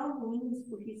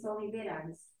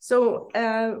 So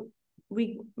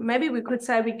maybe we could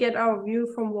say we get our view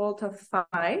from Walter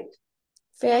Veith.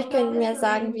 Vielleicht könnten wir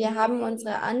sagen, wir haben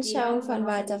unsere Anschauung von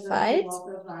Walter Veith.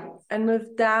 And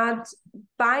with that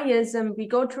biasm, we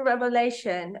go to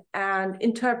Revelation and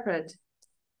interpret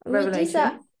Und mit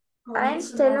dieser Revelation.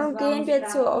 Einstellung gehen wir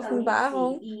zur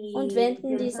Offenbarung und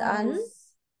wenden dies an.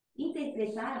 In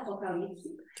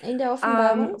der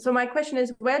Offenbarung. So my question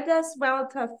is, where does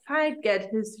Walter Veith get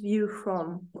his view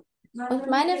from? Und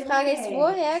meine Frage ist,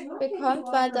 woher bekommt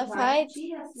Walter Veith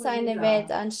seine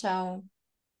Weltanschauung?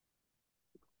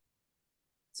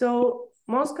 So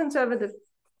most conservative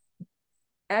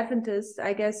Adventists,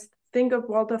 I guess, think of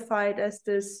Walter Veith as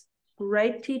this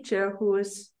great teacher who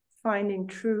is finding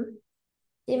truth.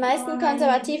 Die meisten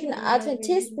konservativen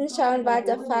Adventisten schauen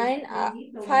Walter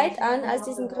Veith an als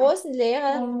diesen großen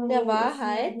Lehrer der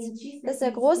Wahrheit, dass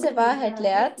er große Wahrheit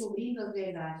lehrt.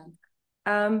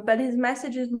 But his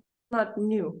message is not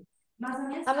new.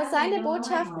 Aber seine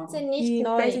Botschaften sind nicht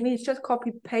neu. Basically, he's just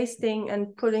copy-pasting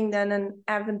and putting then an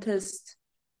Adventist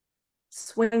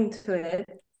swing to it.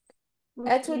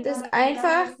 Er tut es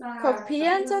einfach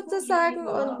kopieren sozusagen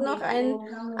und noch einen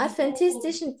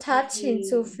adventistischen Touch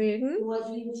hinzufügen.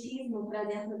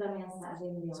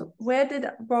 So where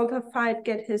did Walter Veith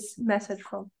get his message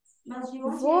from?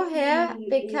 Woher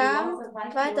bekam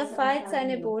Walter Veith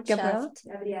seine Botschaft?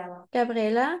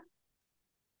 Gabriela?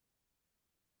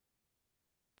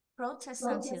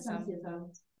 Protestantism.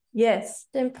 Yes.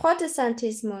 Den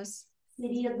Protestantismus.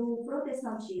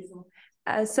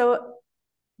 So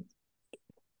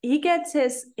he gets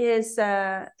his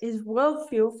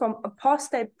worldview from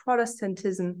apostate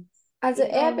Protestantism. Also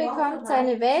er bekommt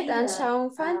seine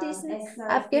Weltanschauung von diesem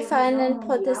abgefallenen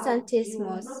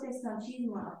Protestantismus.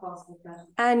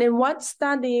 And in what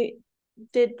study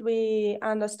did we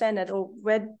understand it, or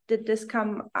where did this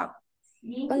come up?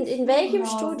 Und in welchem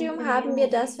Studium haben wir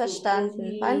das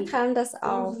verstanden? Wann kam das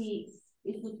auf?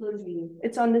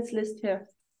 It's on this list here.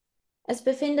 Es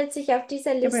befindet sich auf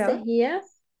dieser Liste Gabriela? hier.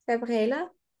 Gabriela?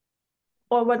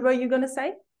 Or what were you going to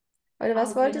say? Oder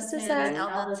was wolltest du sagen?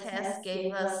 Elder Tess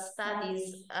gave us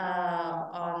studies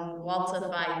on Walter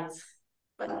Veith.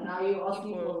 But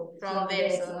people from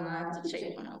there, so I have to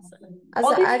check my answer. Also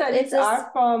all these als studies erstes, are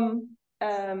from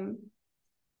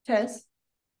Tess.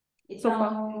 So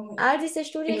far. all diese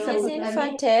Studien hier sind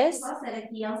von Tess,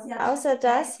 außer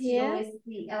das hier.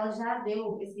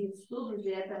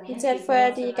 Und sie hat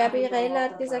vorher, die Gabriela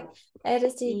hat gesagt,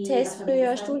 dass die Tess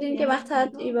früher Studien gemacht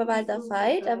hat über Walter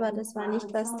Veith, aber das war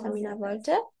nicht, was Tamina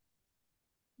wollte.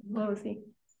 Rosie.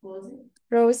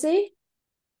 Rosie?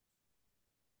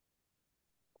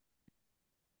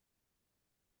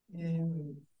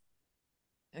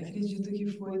 Acredito que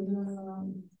foi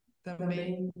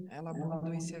também ela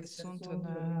abordou esse assunto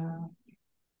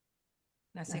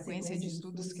na sequência de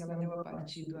estudos que ela deu a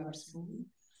partir do Habsburgo.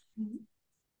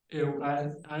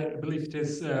 I believe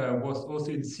this was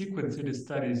also in sequence in the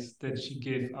studies that she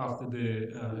gave after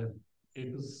the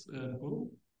Habsburg.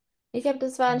 Ich glaube,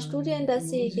 das waren Studien, die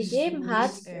sie gegeben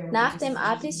hat nach dem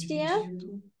Apis-Stier.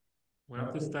 One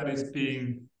of the studies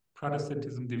being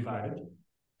Protestantism divided.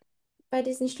 Bei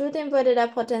diesen Studien wurde der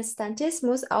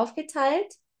Protestantismus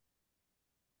aufgeteilt.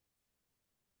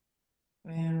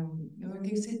 Eu não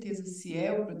tenho certeza se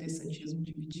é o protestantismo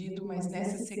dividido, mas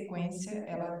nessa sequência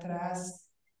ela traz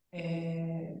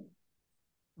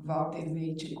Walter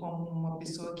Waite como uma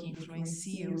pessoa que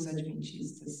influencia os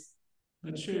adventistas.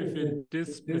 Not sure if in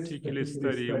this particular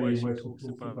study where she talks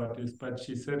about this, but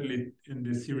she certainly in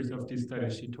the series of these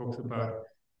studies she talks about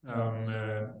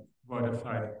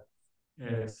weiter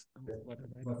as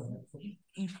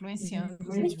Influenciando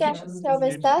os Ich adventistas. glaube,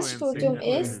 es das Studium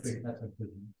ist,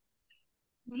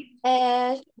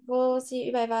 wo sie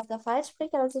über Walter Veith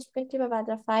spricht, aber sie spricht über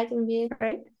Walter Veith und wie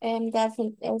Right. der es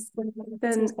Then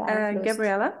beeinflusst.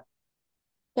 Gabriella.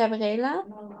 Gabriela?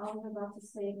 No, I was about to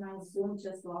say my Zoom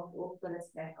just logged off, but it's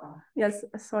back on. Yes,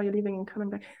 I saw you leaving and coming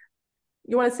back.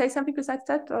 You want to say something besides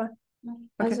that? Or?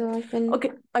 Okay. Also ich bin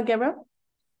Okay, Gabriel.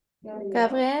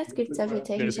 Gabriel, es gibt sehr viele the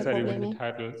technische study with the Probleme.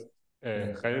 title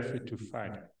Hilfe to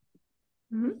Fight.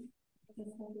 Mhm.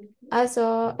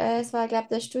 Also es war, glaube ich,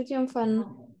 das Studium von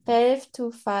Help to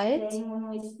Fight. Tem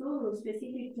estudo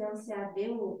específico que é o CAD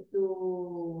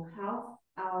do Health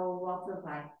ao Walter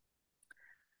White.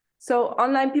 So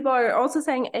online people are also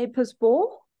saying A plus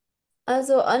ball.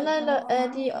 Also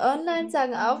die online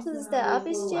sagen auch, dass es der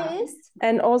Abisstier ist.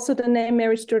 And also the name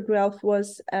Mary Stuart Ralph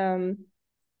was came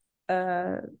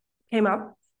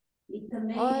up.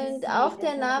 Und auch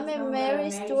der Name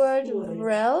Mary Stuart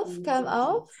Ralph kam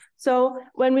auf. So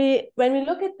when we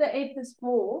look at the A plus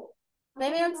ball,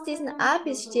 Wenn wir uns diesen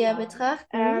Abisstier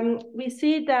betrachten, we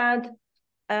see that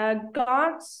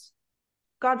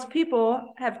God's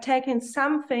people have taken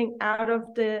something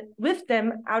with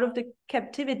them out of the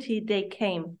captivity they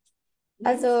came.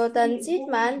 also dann sieht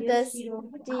man, dass die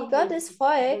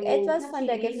Gottesvolk etwas von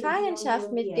der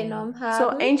Gefangenschaft mitgenommen So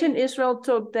haben. ancient Israel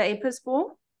took the Apis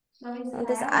bull. Und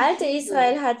das alte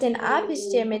Israel hat den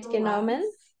Abisstier mitgenommen.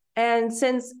 And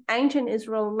since ancient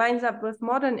Israel lines up with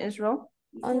modern Israel,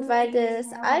 Und weil das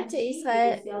alte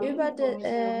Israel über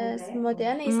das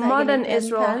moderne Israel modern gelegt werden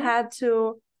Israel kann, had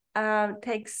to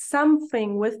take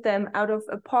something with them out of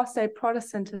apostate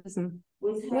Protestantism.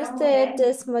 musste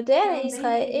das moderne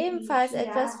Israel ebenfalls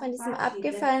etwas von diesem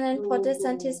abgefallenen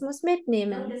Protestantismus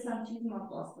mitnehmen.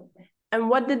 And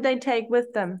what did they take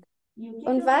with them?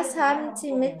 Und was haben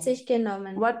sie mit sich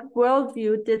genommen? What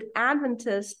worldview did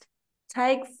Adventists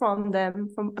take from them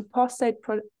from apostate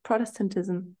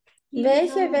Protestantism?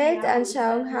 Welche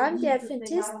Weltanschauung haben die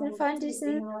Adventisten von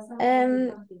diesem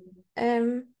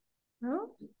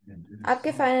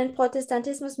abgefallenen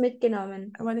Protestantismus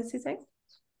mitgenommen? What did he say?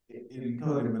 Él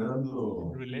estaba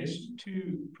lembrando In relation to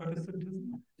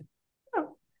Protestantism?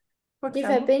 For Die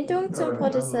example. Verbindung zum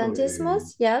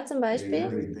Protestantismus, ja, zum la idea Beispiel.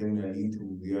 de que tenga una élite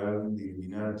mundial de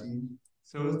Illuminati.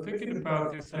 So I was thinking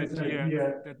about this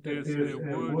idea that there's a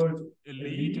word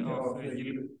elite of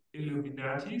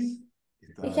Illuminatis.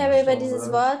 Ich habe über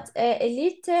dieses Wort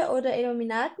Elite oder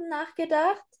Illuminaten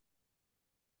nachgedacht.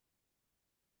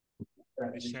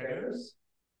 The shadows,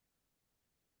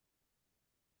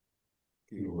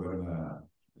 Que gobierna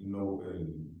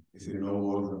ese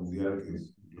nuevo orden mundial que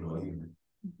es globalismo.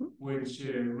 which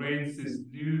reigns this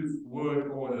new world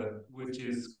order, which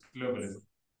is globalism.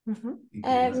 Y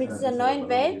que Mit dieser neuen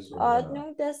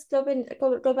Weltordnung des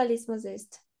Globalismus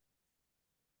ist.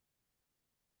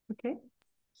 Okay.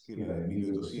 que la de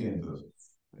 1800,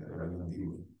 era muy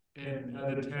antigua. And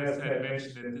the test had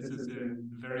mentioned that this is a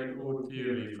very old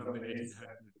theory from the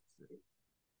 1800s.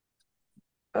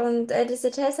 Und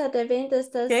diese Tess hat erwähnt, dass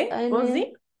das Okay, eine...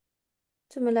 Rosie?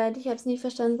 Tut mir leid, ich habe es nicht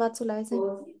verstanden, war zu leise.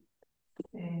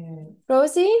 É,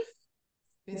 Rosie?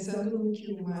 pensando no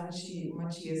que o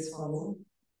Matias falou,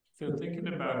 So thinking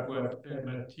about what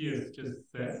Matthias just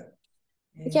said,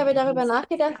 Ich habe darüber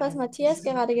nachgedacht, was Matthias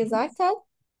gerade gesagt hat.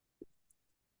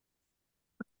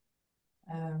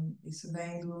 Isso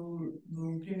vem do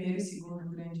primeiro e segundo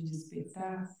grande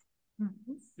despertar.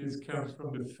 this comes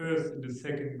from the first and the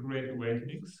second Great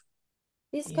Awakenings.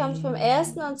 Dies kommt vom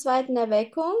ersten und zweiten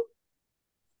Erweckung,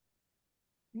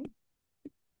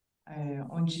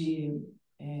 Onde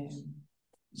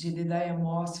Jedediah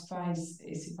Moss faz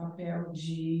esse papel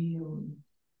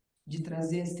de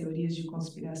trazer as teorias de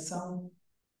conspiração.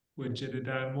 Where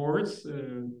Jedediah Morse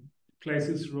plays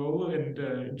his role in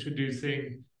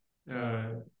introducing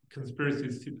conspiracy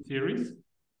theories.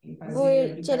 E wo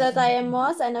fazer Jedediah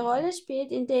Morse eine Rolle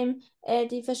spielt, in dem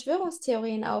die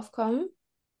Verschwörungstheorien aufkommen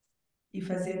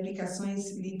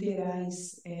aplicações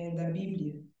literais da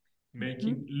Bíblia.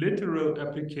 Making literal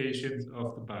applications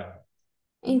of the Bible.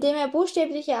 indem er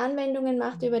buchstäbliche Anwendungen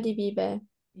macht über die Bibel.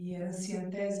 E a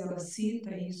Cientese, ela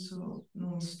cita isso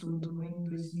num estudo em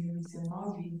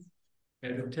 2019.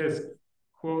 And the test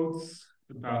quotes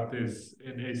about this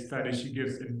in a study she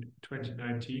gives in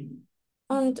 2019.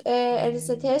 Und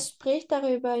dieser Test spricht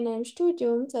darüber in einem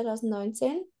Studium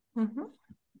 2019.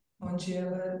 onde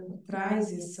ela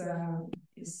traz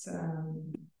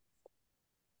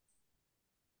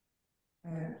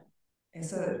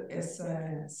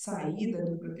essa saída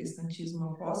do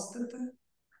protestantismo apóstata,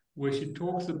 where she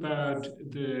talks about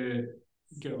the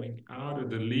going out or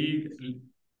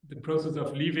the process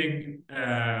of leaving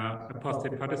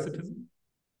apostate Protestantism.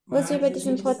 Wo sie über mas a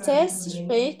diesen gente sabe Prozess também,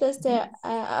 spricht, dass der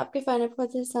abgefallene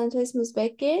Protestantismus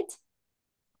weggeht.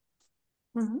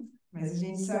 mas a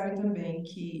gente sabe também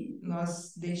que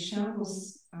nós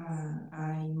deixamos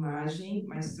a imagem,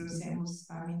 mas trouxemos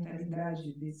a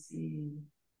mentalidade desse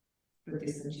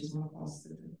protestantismo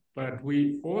apóstata. But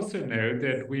we also know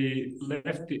that we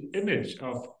left the image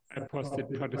of apostate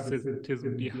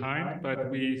Protestantism behind, but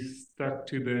we stuck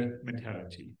to the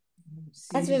mentality.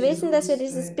 Also wir wissen, dass wir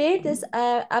dieses Bild des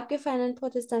abgefallenen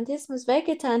Protestantismus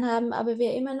weggetan haben, aber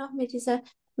wir immer noch mit dieser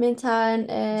mentalen,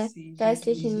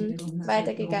 geistlichen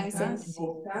weitergegangen sind.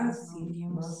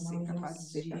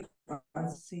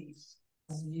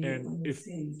 And if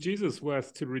Jesus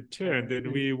was to return,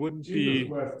 then we wouldn't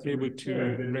be able to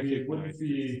recognize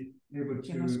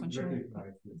this.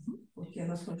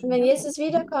 Und wenn Jesus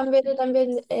wiederkommen würde, dann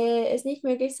würde es nicht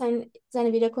möglich sein,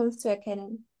 seine Wiederkunft zu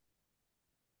erkennen.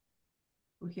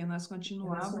 Porque nós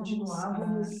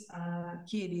continuávamos a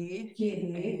querer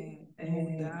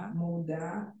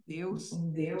moldar Deus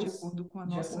de acordo com a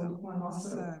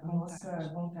nossa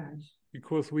vontade.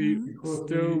 Because we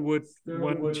still would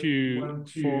want to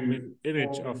form an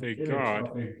image of a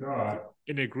God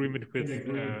in agreement with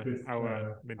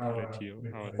our mentality.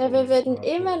 Weil wir würden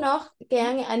immer noch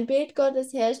gerne ein Bild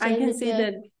Gottes herstellen mit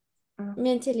der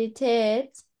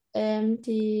Mentalität,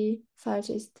 die falsch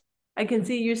ist. I can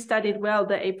see you studied well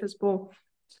the Apis Bull.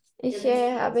 Ich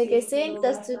habe gesehen,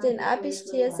 dass du den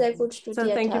Apis-Stier sehr gut So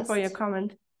studiert thank you for your hast.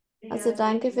 comment. Also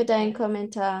danke für deinen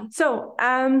Kommentar. So,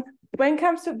 when it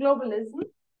comes to globalism,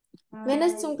 Wenn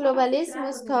es zum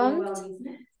Globalismus kommt,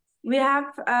 we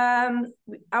have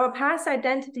our past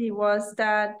identity was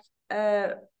that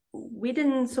we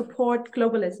didn't support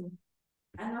globalism.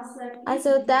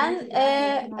 also dann,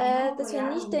 dass wir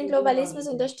nicht den Globalismus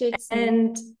unterstützen.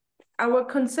 And our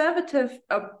conservative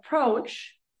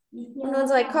approach Und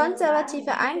unsere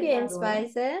konservative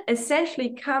Angehensweise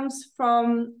essentially comes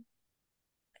from,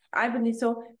 I believe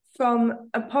so, from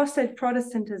apostate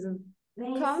Protestantism.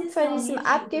 kommt von diesem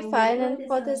abgefallenen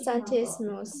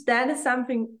Protestantismus. That is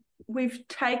something we've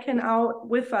taken out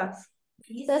with us.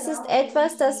 Das ist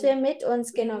etwas, das wir mit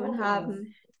uns genommen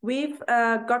haben. We've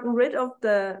gotten rid of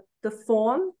the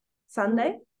form,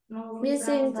 Sunday, Wir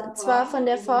sind zwar von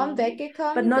der Form but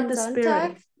weggekommen, not den the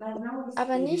Sonntag, spirit.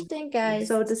 aber nicht den Geist.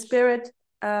 So the spirit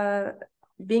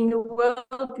being the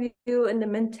worldview and the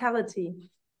mentality.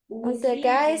 Und der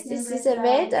Geist ist diese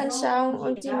Weltanschauung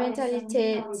und die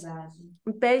Mentalität.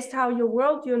 Based how your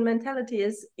worldview and mentality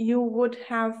is, you would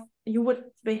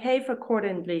behave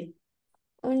accordingly.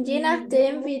 Und je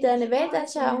nachdem, wie deine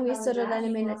Weltanschauung ist oder deine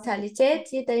Mentalität,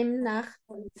 je demnach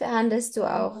verhandelst du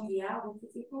auch.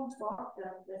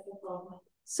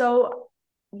 So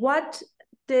what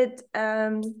did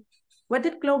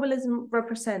globalism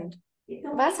represent?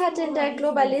 Was hat denn der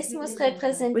Globalismus Which we then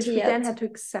repräsentiert, had to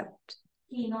accept.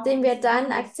 den wir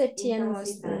dann akzeptieren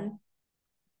mussten?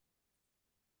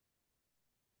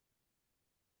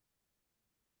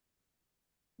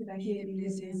 Que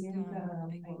representa a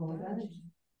igualdade.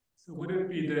 So would it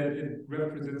be that it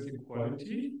represents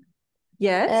equality?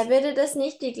 Yes. Würde das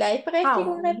nicht die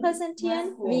Gleichberechtigung How?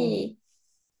 repräsentieren? Wie?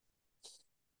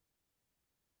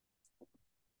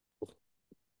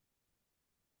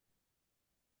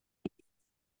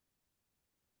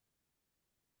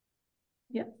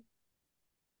 Yeah.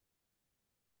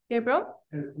 Gabriel?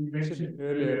 As we mentioned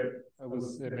earlier, I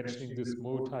was mentioning this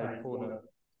multipolar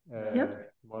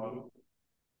model.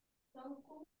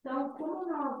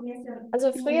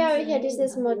 Also früher habe ich ja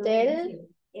dieses Modell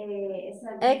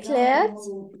erklärt,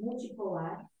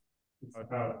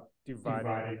 About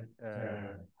dividing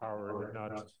power,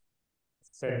 not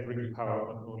centering power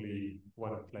on only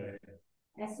one player.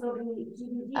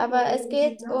 aber es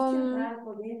geht um,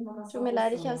 tut mir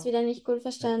leid, ich habe es wieder nicht gut I think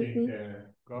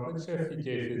verstanden. Gorbachev, he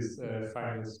gave his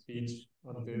final speech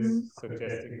on this,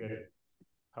 suggesting that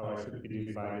power should be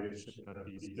divided, should not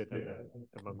be split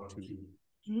among two.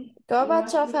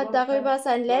 Gorbatschow hat darüber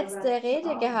seine letzte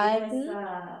Rede gehalten.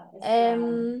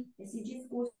 Esse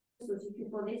discurso de que o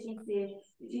poder tinha que ser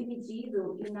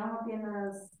dividido e não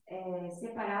apenas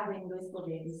separado em dois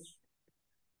poderes.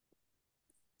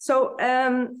 So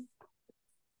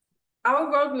our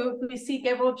worldview, we see,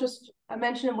 Gabriel just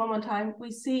mentioned it one more time,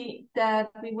 we see that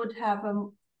we would have a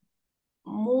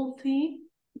multi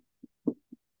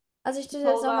Also ich tue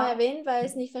das nochmal erwähnen, weil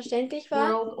es nicht verständlich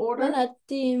war. world order. Man hat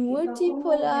die Então, como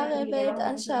multipolare geral,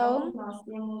 Weltanschauung nós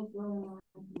temos uma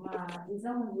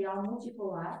visão mundial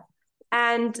multipolar.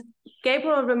 And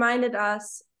Gabriel reminded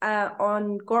us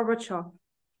on Gorbachev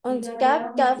und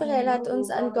Gabriel hat uns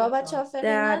an Gorbatschow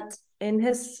erinnert,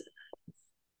 that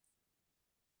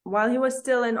while he was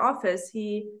still in office,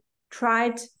 he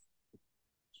tried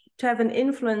to have an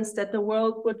influence that the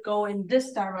world would go in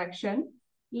this direction.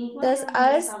 dass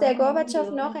als der Gorbatschow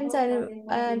noch in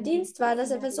seinem Dienst war,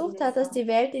 dass er versucht hat, dass die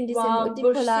Welt in diese While Bush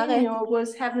multipolare Senior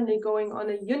was heavily going on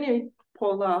a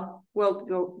unipolar world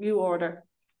view order.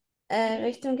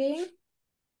 Richtung ging.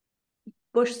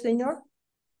 Bush Senior?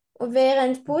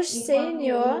 Während Bush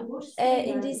Senior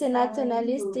in diese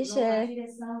nationalistische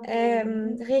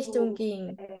Richtung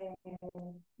ging.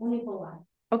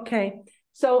 Okay,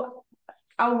 so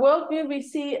our worldview we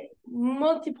see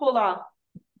multipolar.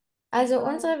 Also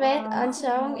unsere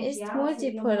Weltanschauung ist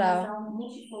multipolar.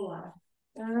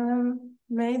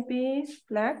 Maybe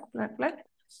black.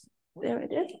 There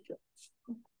it is.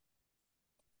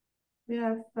 We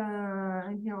have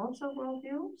here also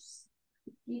worldviews.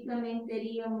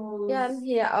 Wir haben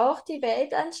hier auch die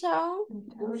Weltanschauung,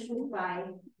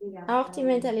 auch die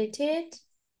Mentalität.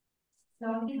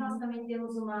 Então, aqui nós também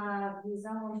temos uma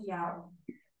visão mundial.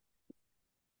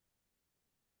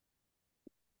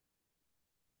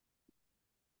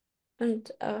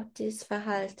 Und auch dieses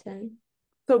Verhalten.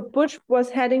 So Bush was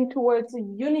heading towards a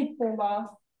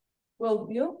unipolar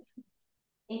worldview.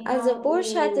 Also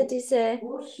Bush hatte diese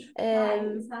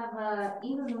Estava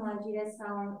indo numa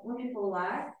direção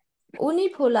unipolar.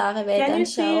 unipolare Can you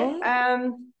see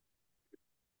Weltanschauung.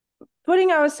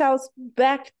 putting ourselves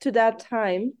back to that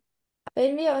time?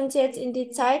 Wenn wir uns jetzt in die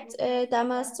Zeit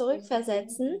damals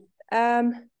zurückversetzen,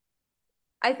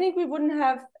 I think we wouldn't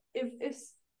have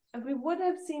if we would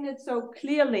have seen it so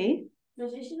clearly.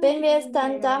 wenn wir es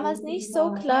dann damals nicht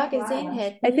so klar gesehen I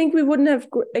hätten, think we wouldn't have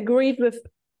agreed with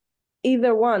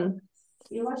either one.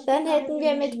 dann hätten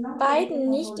wir mit beiden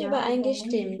nicht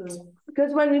übereingestimmt.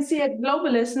 Because when we see a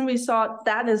globalism, we thought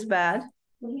that is bad.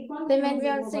 Denn wenn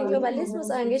wir uns den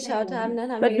Globalismus angeschaut haben,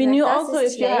 dann haben But wir we knew gesagt, das also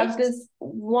ist if you have schlecht. this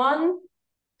one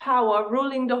power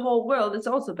ruling the whole world, it's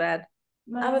also bad.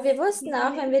 Aber wir wussten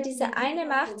auch, wenn wir diese eine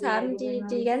Macht haben, die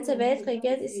die ganze Welt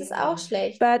regiert, ist es auch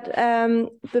schlecht. But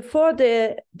before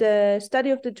the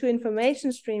study of the two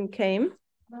information stream came,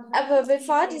 Aber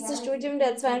bevor dieses Studium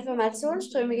der zwei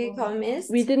Informationsströme gekommen ist,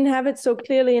 we didn't have it so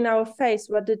clearly in our face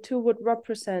what the two would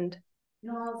represent.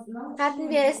 hatten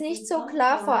wir es nicht so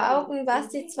klar vor Augen, was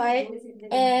die zwei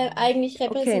eigentlich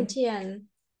repräsentieren.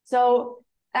 So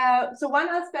one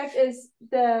aspect is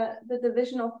the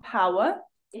division of power.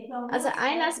 Also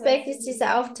ein Aspekt ist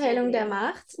diese Aufteilung der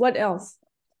Macht. What else?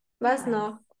 Was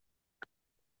noch?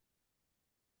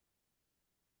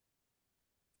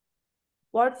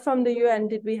 What from the UN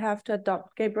did we have to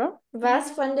adopt, Gabriel?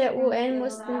 Was von der UN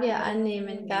mussten wir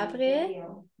annehmen,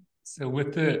 Gabriel? So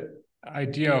with the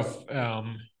idea of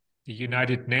the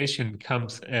United Nations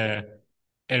comes a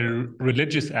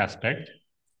religious aspect.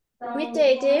 Mit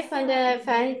der Idee von der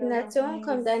Vereinten Nationen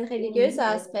kommt ein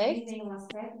religiöser Aspekt.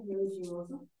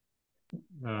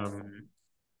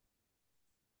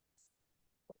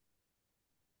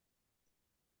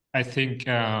 I think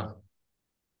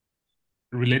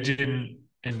religion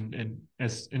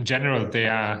in general, they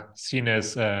are seen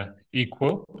as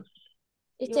equal.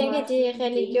 Ich denke, die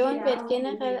Religion wird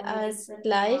generell als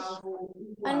gleich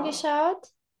angeschaut.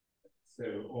 So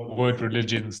world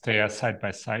religions, they are side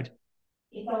by side.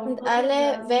 Und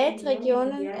alle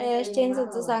Weltregionen stehen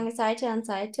sozusagen Seite an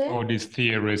Seite. All these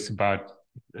theories about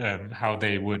how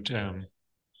they would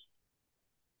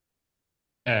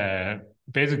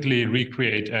basically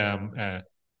recreate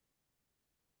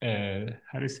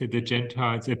how do you say the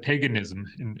Gentiles, paganism,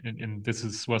 and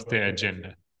was their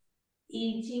agenda.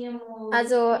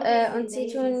 Also, und sie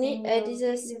tun nicht,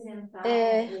 dieses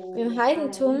im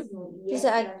Heidentum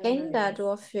diese Agenda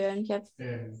durchführen.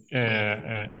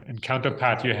 In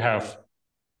counterpart, you have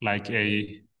like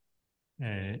a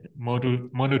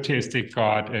monotheistic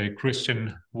God, a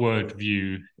Christian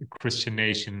worldview, a Christian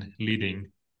nation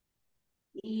leading.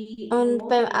 Und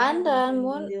beim anderen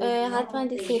hat man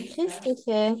diese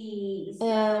christliche,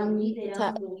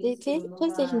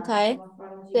 christlichen Teil,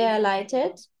 der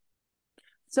leitet.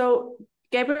 So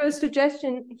Gabriel's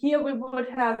suggestion here, we would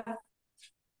have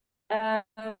a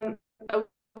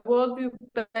worldview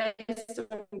based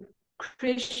on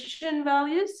Christian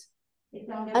values.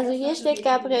 Also hier schlägt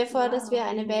Gabriel vor, dass wir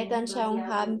eine Weltanschauung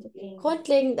haben,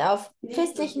 grundlegend auf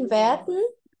christlichen Werten.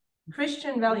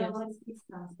 Christian values.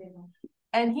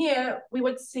 And here we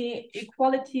would see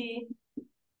equality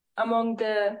among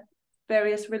the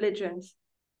various religions.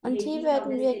 Und hier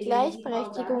werden wir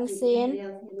Gleichberechtigung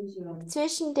sehen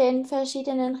zwischen den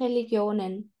verschiedenen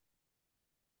Religionen.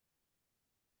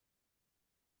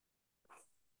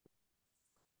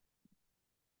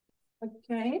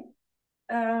 Okay.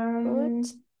 Gut.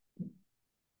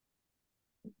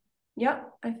 Yeah,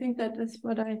 I think that is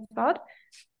what I thought.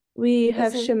 We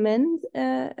have Also- Shemin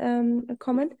a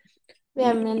comment. Wir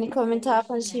haben einen Kommentar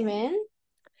von Shimen.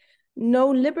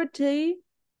 No liberty,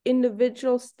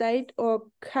 individual state or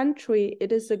country.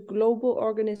 It is a global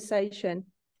organization.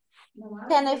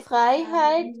 Keine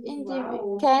Freiheit,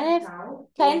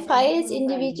 kein freies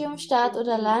Individuum, Staat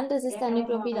oder Land. Es ist eine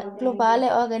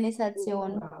globale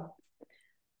Organisation.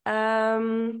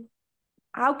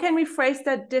 How can we phrase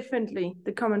that differently?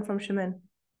 The comment from Shemin.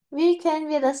 Wie können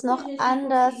wir das noch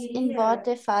anders in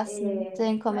Worte fassen,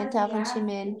 den Kommentar von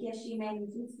Shimen?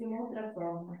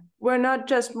 We're not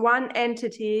just one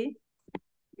entity,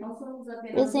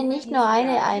 Wir sind nicht nur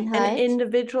eine an Einheit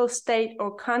individual state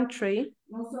or country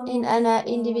in einer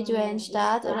individuellen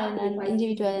Staat oder in einem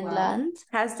individuellen Land.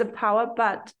 has the power,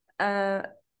 but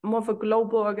more of a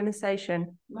global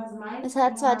organization. Es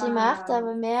hat zwar die Macht,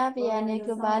 aber mehr wie eine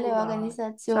globale So I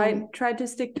Organisation. tried to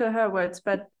stick to her words,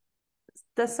 but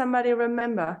does somebody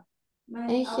remember?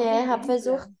 Ich habe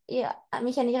versucht,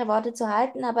 mich an ihre Worte zu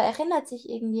halten, aber erinnert sich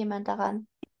irgendjemand daran?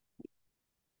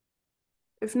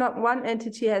 If not one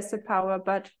entity has the power,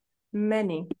 but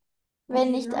many.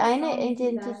 Wenn nicht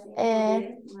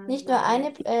nicht nur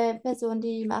eine Person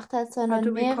die Macht hat, How sondern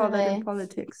do we call that in mehrere.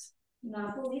 politics?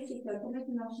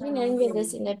 Wie nennen wir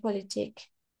das in der Politik?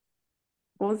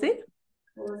 Rosie?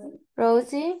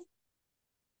 Rosie?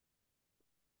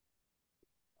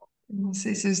 Não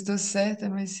sei se eu estou certa,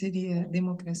 mas seria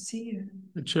democracia?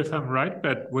 Not sure if I'm right,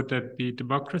 but would that be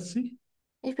democracy?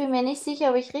 Ich bin mir nicht sicher,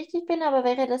 ob ich richtig bin, aber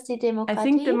wäre das die I think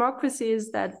Demokratie? democracy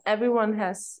is that everyone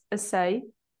has a say,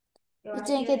 Ich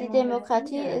denke, die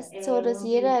Demokratie ist so, dass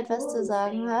jeder etwas zu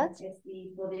sagen hat,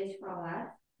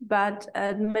 but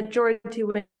the majority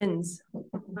wins.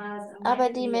 aber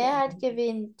die Mehrheit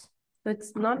gewinnt. So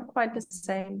it's not quite the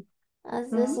same.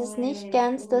 Also das ist nicht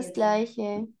ganz das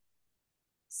Gleiche.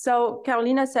 So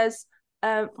Carolina says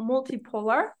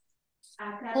multipolar.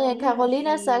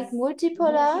 Carolina sagt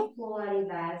multipolar.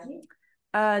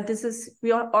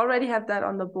 We already have that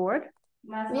on the board.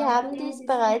 Wir haben dies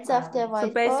bereits auf der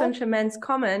So based on Whiteboard. Shemin's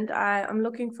comment, I'm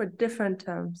looking for different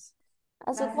terms.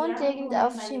 Also grundlegend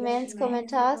auf Shimens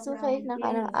Kommentar suche ich nach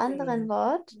einem anderen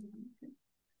Wort.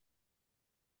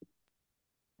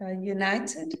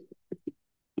 United?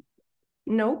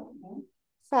 No,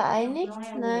 Vereinigt?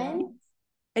 Nein.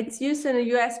 it's used in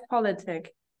the US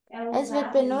politic. Es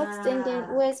wird benutzt in den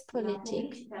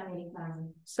US-Politik.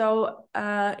 So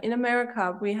in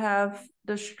America, we have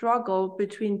the struggle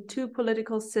between two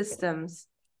political systems.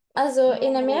 Also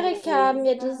in Amerika haben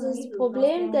wir dieses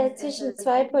Problem zwischen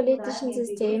zwei politischen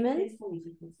Systemen.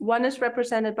 One is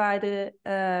represented by the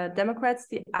Democrats,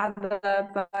 the other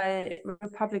by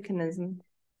Republicanism.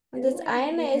 Und das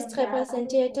eine ist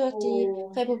repräsentiert durch die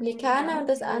Republikaner und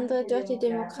das andere durch die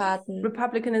Demokraten.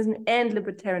 Republicanism and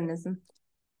libertarianism.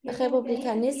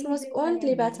 Republikanismus und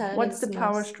What's the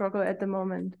power Libertarismus. struggle at the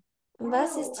moment? Und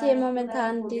was ist hier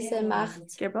momentan diese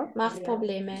Gabriel?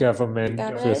 Machtprobleme? Government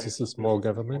Gabriel? versus a small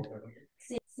government.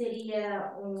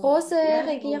 Große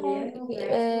Regierung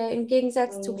im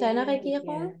Gegensatz zu kleiner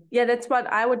Regierung. Yeah, that's what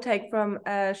I would take from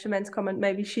Shemin's comment.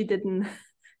 Maybe she didn't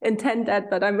intend that,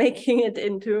 but I'm making it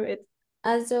into it.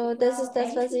 Also das ist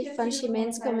das, was ich von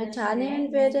Shimens Kommentar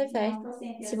nehmen würde. Vielleicht,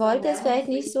 sie wollte es vielleicht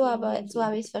nicht so, aber so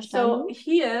habe ich es So verstanden.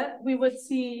 here we would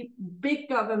see big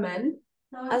government.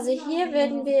 Also hier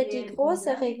würden wir die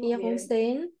große Regierung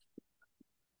sehen.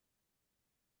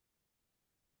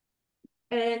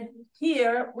 And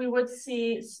here we would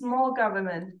see small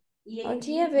government. Und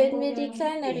hier würden wir die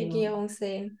kleine Regierung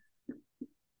sehen.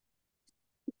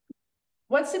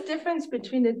 What's the difference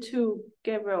between the two,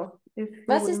 Gabriel? If you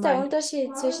Was wouldn't ist der mind?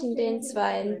 Unterschied zwischen den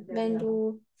zwei, wenn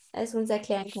du es uns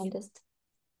erklären könntest?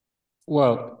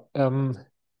 Well,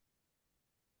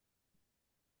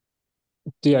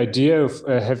 the idea of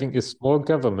having a small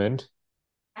government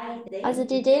Also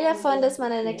die Idee davon, dass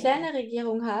man eine kleine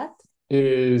Regierung hat,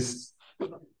 is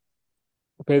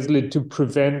basically to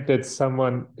prevent that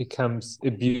someone becomes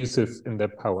abusive in their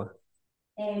power.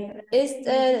 ist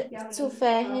zu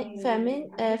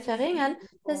verringern,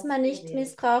 dass man nicht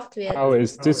missbraucht wird. Power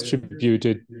is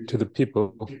distributed to the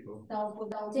people.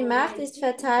 Die Macht ist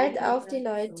verteilt auf die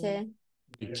Leute.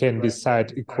 You can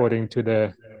decide according to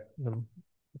their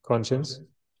conscience.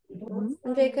 Und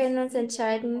wir können uns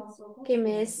entscheiden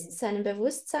gemäß seinem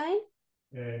Bewusstsein.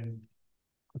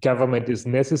 government is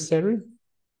necessary,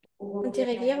 und die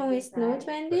Regierung ist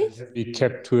notwendig, be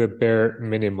kept to a bare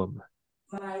minimum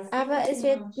aber es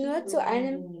wird nur zu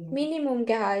einem Minimum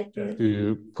gehalten,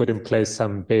 to put in place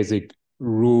some basic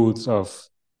rules of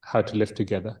how to live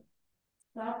together.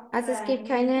 also es gibt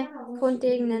keine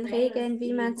grundlegenden Regeln,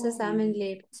 wie man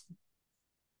zusammenlebt.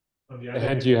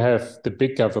 And you have the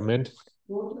big government,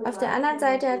 Auf der anderen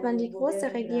Seite hat man die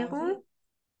große Regierung,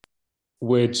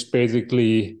 which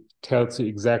basically tells you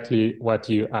exactly what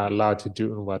you are allowed to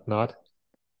do and what not.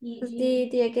 die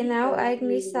dir genau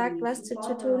eigentlich sagt, was du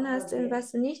zu tun hast und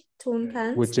was du nicht tun Which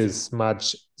kannst, is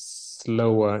much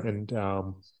slower and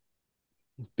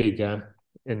bigger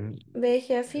in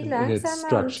welcher viel in its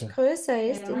langsamer und structure. größer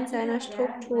ist in seiner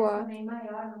Struktur.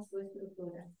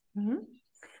 Mhm.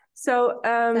 So,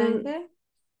 Danke.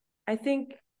 I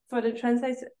think for the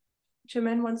translation,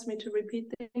 Jimin wants me to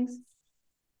repeat things.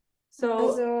 So,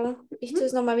 Also, ich tue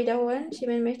es nochmal wiederholen.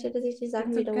 Jimin möchte, dass ich die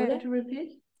Sachen it's okay wiederhole. to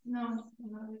repeat? No,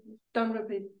 Don't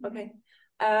repeat. Okay.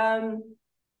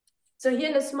 So here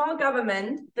in a small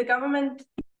government, the government.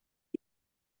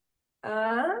 Maybe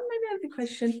I have a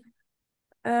question.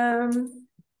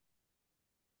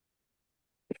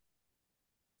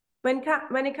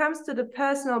 When it comes to the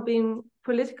personal being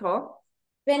political,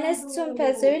 Wenn es zum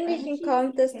Persönlichen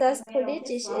kommt, dass das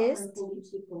politisch ist,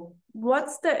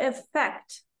 what's the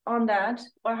effect on that,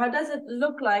 or how does it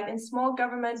look like in small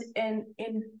government and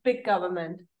in big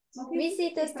government? wie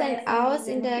sieht es denn aus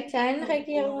in der kleinen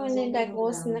Regierung und in der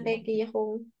großen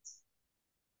Regierung?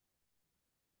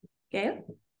 Gail?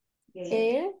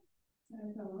 Gail?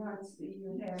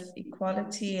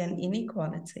 Equality and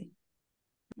inequality.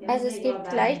 Also es gibt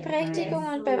Gleichberechtigung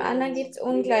und beim anderen gibt es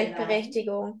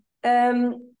Ungleichberechtigung.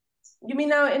 You mean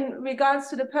now in regards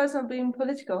to the person being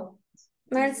political?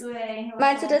 Meinst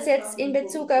du das jetzt in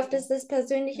Bezug auf, dass das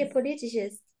Persönliche politisch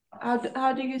ist?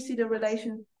 How do you see the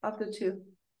relation of the two?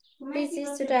 Wie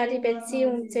siehst du da die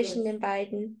Beziehung zwischen den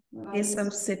beiden? Yes,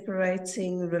 I'm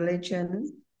separating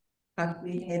religion.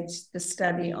 We had the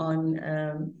study on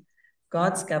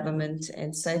God's government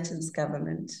and Satan's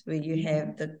government, where you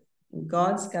have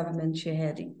God's government, you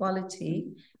had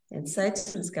equality, and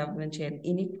Satan's government, you had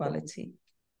inequality.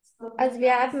 Also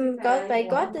wir haben bei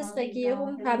Gottes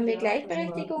Regierung haben wir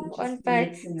Gleichberechtigung und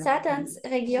bei Satans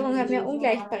Regierung haben wir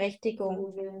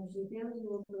Ungleichberechtigung.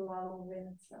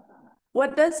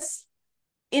 What does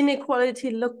inequality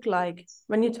look like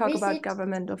when you talk Wie about sieht-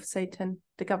 government of Satan,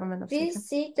 the government of Wie Satan?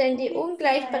 sieht denn die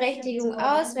Ungleichberechtigung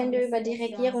aus, wenn du über die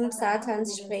Regierung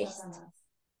Satans sprichst?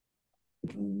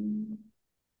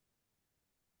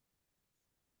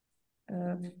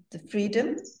 The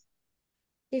freedom,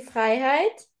 Die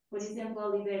Freiheit? Por exemplo,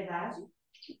 a liberdade.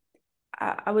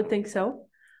 I would think so.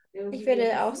 Ich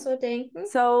würde auch so denken.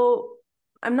 So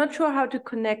I'm not sure how to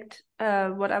connect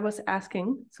what I was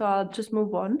asking, so I'll just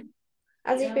move on.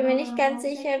 Also ich bin mir nicht ganz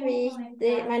sicher, wie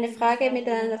ich meine Frage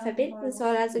miteinander verbinden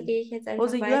soll, also gehe ich jetzt einfach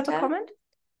Rosie, you have a weiter. comment?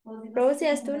 Rosie,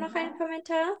 hast du noch einen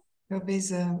Kommentar?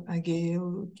 Talvez a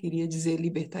Gayle queria dizer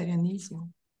libertarianismo.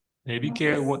 Maybe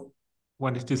Gail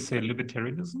wanted to say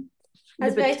libertarianism.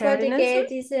 Also vielleicht wollte Gail Libertarianism?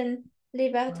 diesen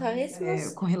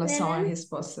Libertarismus Com relação à nennen.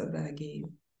 resposta da Gayle.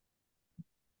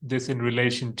 This in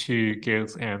relation to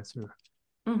Gail's answer.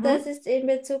 Mhm. Das ist in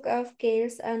Bezug auf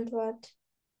Gails Antwort.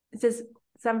 Is there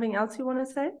something else you want to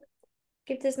say?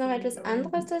 Gibt es noch etwas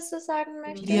anderes, das du sagen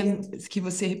Queria möchtest? que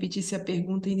você repetisse a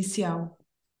pergunta inicial.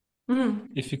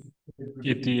 If you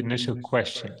get the initial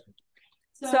question.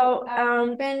 So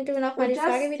Wenn du nochmal we die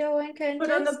Frage just wiederholen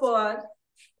put on the könntest. board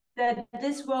that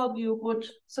this worldview would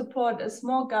support a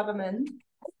small government,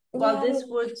 while this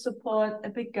would support a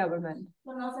big government.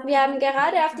 Wir haben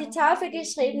gerade auf die Tafel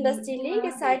geschrieben, dass die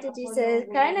linke Seite diese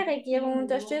kleine Regierung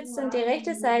unterstützt und die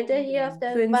rechte Seite hier auf So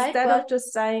der instead of Whiteboard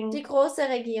just saying die große what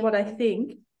I Regierung.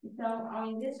 think,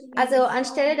 Also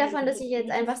anstelle davon, dass ich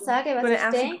jetzt einfach sage, I'm was going to ich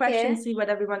ask a question, denke, see what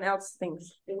everyone else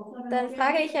thinks. dann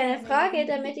frage ich eine Frage,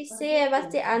 damit ich sehe, was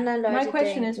die anderen My Leute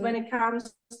question is, when denken. it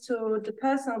comes to the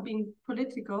personal being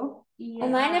political,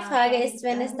 Und meine Frage ist,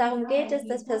 wenn es darum geht, dass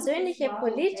das Persönliche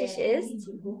politisch ist,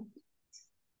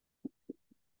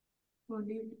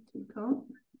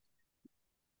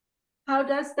 how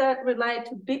does that relate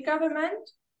to big government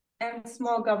and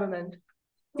small government?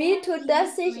 wie tut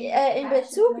das sich in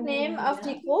Bezug nehmen auf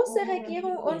die große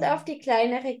Regierung und auf die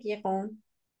kleine Regierung?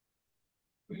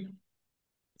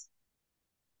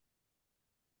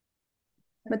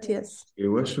 Matthias.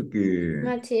 Eu acho que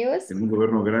Matthäus? en un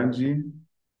gobierno grande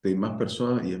tem más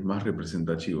personas y es más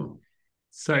representativo.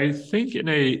 So I think in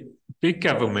a big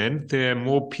government, there are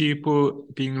more people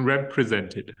being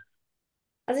represented.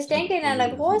 Also ich denke, in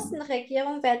einer großen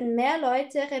Regierung werden mehr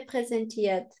Leute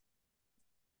repräsentiert.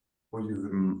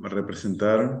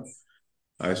 Representar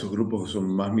a esos grupos que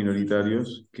son más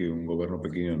minoritarios que un gobierno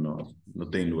pequeño no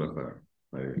tiene lugar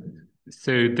para ellos.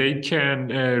 So they can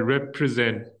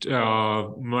represent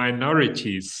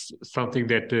minorities, something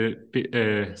that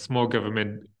the small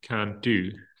government can't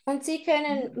do. Und sie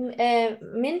können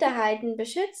Minderheiten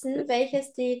beschützen,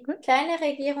 welches die kleine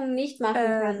Regierung nicht machen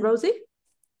kann. Rosie?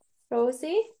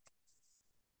 Rosie?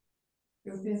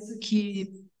 Eu penso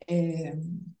que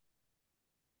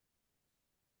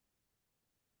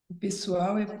o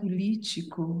pessoal é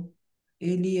político,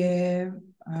 ele é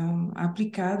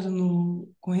aplicado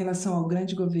com relação ao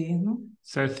grande governo.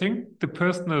 So I think the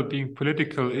personal being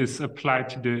political is applied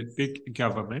to the big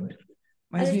government.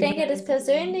 Mas Also ich me denke, das parece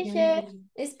Persönliche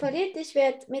ist politisch,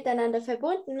 wird miteinander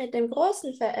verbunden mit dem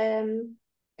großen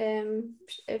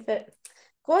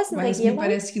großen Mas me Regierung.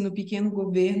 parece que no pequeno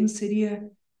governo seria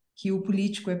que o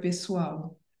político é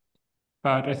pessoal.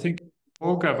 But I think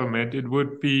for government, it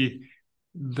would be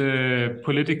the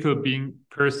political being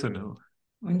personal.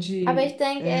 Onde, Aber ich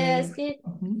denke, es geht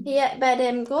hier bei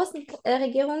der großen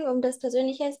Regierung um das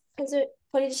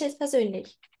politische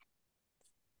persönlich.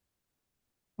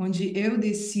 onde eu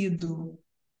decido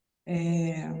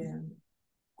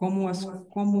como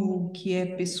o que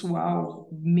é pessoal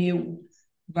meu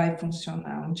vai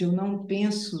funcionar, onde eu não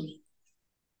penso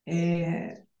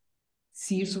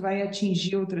se isso vai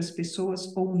atingir outras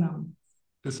pessoas ou não.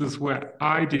 This is where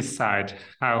I decide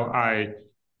how I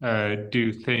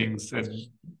do things, and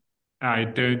I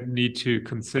don't need to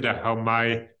consider how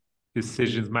my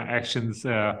decisions, my actions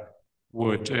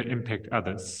would impact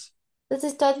others. Das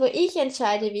ist dort, wo ich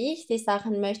entscheide, wie ich die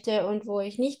Sachen möchte und wo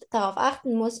ich nicht darauf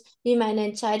achten muss, wie meine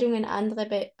Entscheidungen andere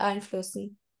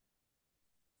beeinflussen.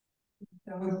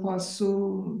 Então, eu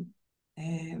posso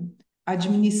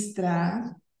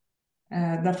administrar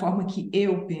da forma que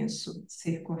eu penso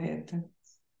ser correta.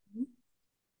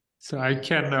 So I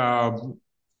can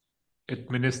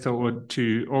administer or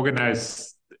to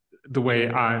organize the way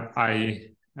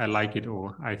I like it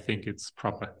or I think it's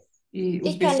proper. E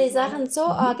Ich kann die Sachen so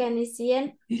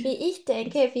organisieren, wie ich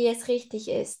denke, wie es richtig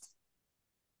ist.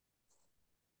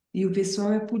 E o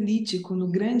pessoal é político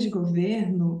no grande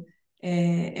governo,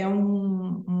 é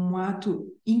ato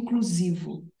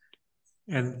inclusivo.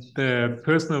 And the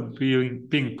personal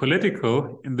being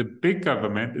political in the big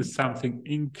government is something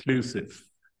inclusive.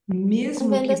 Mesmo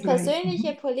Und wenn que das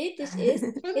Persönliche politisch ist,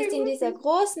 ist in dieser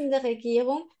großen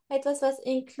Regierung etwas, was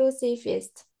inklusiv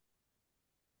ist.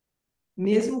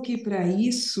 Mesmo que para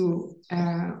isso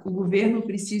o governo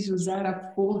precise usar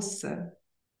a força,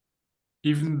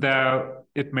 Even though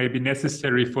it may be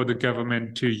necessary for the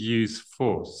government to use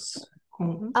force.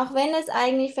 Auch wenn es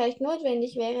eigentlich vielleicht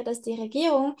notwendig wäre, dass die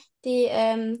Regierung die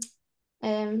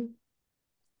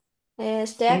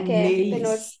Stärke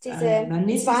benutzt, diese na Zwang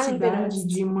necessidade benutzt.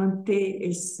 de manter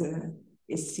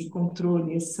esse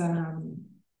controle,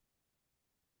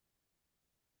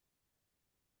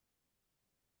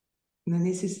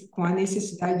 com a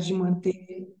necessidade de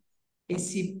manter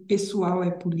esse pessoal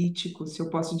é político, se eu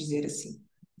posso dizer assim.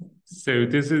 So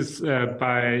this is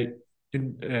by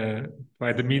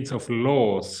the means of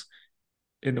laws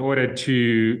in order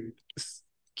to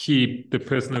keep the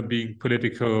personal being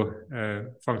political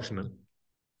functional.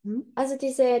 Also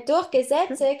durch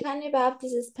Gesetze kann überhaupt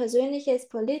dieses Persönliches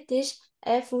politisch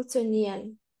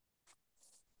funktionieren.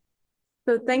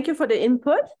 So thank you for the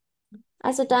input.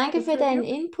 Also danke für deinen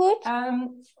Input.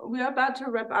 We are about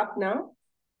to wrap up now.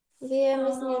 Wir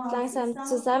müssen jetzt langsam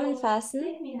zusammenfassen.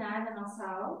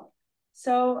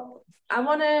 So I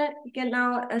want to get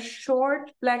now a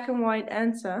short black and white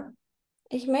answer.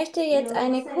 Ich möchte jetzt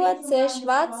eine kurze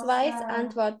schwarz-weiß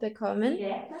Antwort bekommen.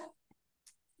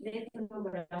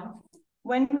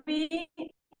 When we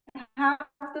have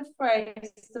the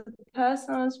phrase the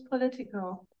personal is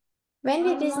political. Wenn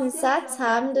wir diesen Satz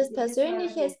haben, das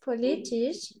Persönliche ist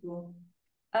politisch,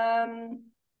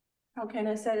 how can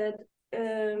I say that?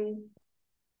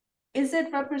 Is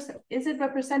it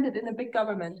represented in a big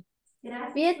government?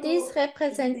 wird dies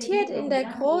repräsentiert in der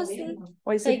großen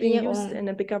Or is it being used Regierung? in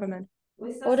a big government?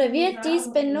 Oder wird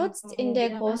dies benutzt in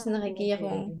der großen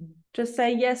Regierung? Just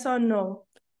say yes or no.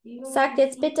 Sagt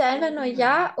jetzt bitte einfach nur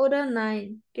ja oder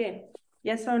nein. Okay.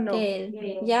 Yes or no.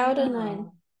 Gail, ja oder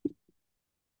nein?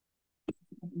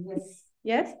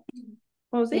 Yes?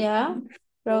 Rosie? Ja.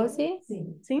 Rosie?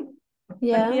 Sim?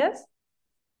 Ja. Matthias?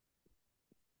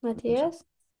 Matthias?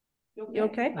 You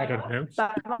okay? I don't know.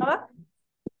 Barbara?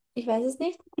 Ich weiß es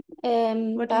nicht. What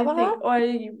do you Barbara? think? Or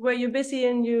were you busy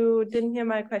and you didn't hear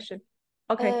my question?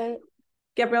 Okay.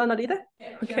 Gabriel not either?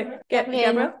 Okay.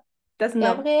 Gabriel doesn't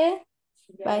know. Gabriel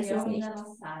weiß es nicht.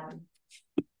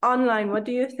 Online, what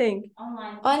do you think?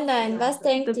 Online, was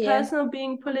denkt The ihr? personal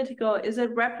being political, is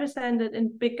it represented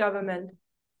in big government?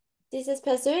 Dieses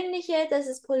Persönliche, dass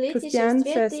es politisch Christian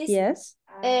ist, says yes.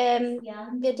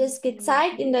 wird es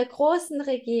gezeigt in der großen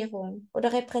Regierung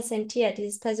oder repräsentiert.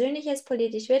 Dieses Persönliche ist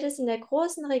politisch, wird es in der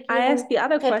großen I Regierung ask the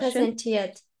other question.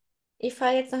 repräsentiert. Ich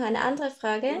frage jetzt noch eine andere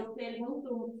Frage.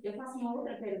 Eu faço uma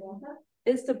outra pergunta.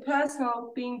 Is the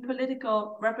personal being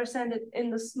political represented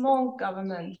in the small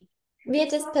government?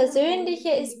 Wird das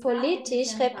Persönliche ist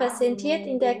politisch repräsentiert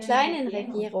in der kleinen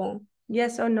Regierung?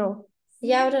 Yes or no?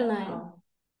 Ja oder nein?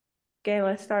 Okay,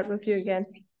 let's start with you again.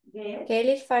 Gail,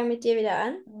 ich fange mit dir wieder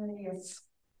an.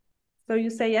 So you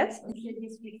say yes?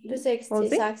 Du sagst,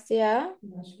 Rosi? sagst ja.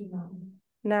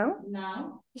 No?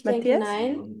 Ich denke Matthias?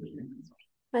 nein.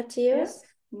 Matthäus?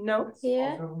 No?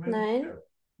 Hier? Nein.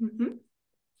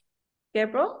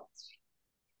 Gabriel?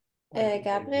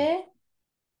 Gabriel?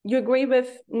 You agree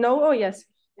with no or yes?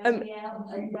 Nein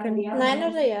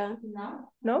oder ja?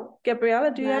 No?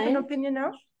 Gabriela, do you have an Nein. opinion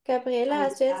now? Gabriela,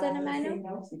 hast du jetzt eine Meinung?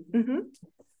 Ich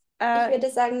würde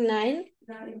sagen nein.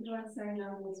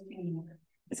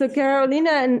 So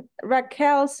Carolina and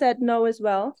Raquel said no as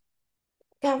well.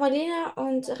 Carolina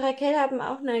und Raquel haben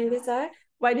auch nein gesagt.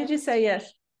 Why did you say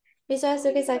yes? Wieso hast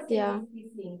du gesagt ja?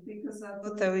 Because I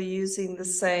thought they were using the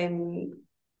same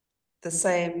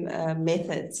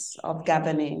methods of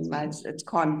governing. Like it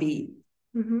can't be.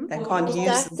 They can't Ich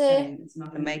use the dachte, same. It's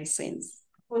not going to make sense.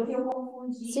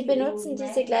 sie benutzen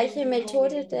diese gleiche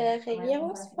Methode der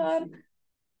Regierungsform.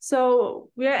 So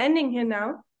we're ending here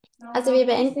now. Also wir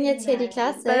beenden jetzt hier die But I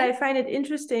Klasse. find it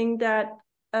interesting that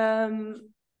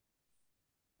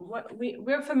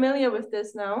we're familiar with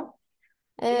this now.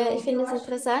 Ich finde es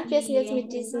interessant, wir sind jetzt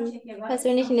mit diesem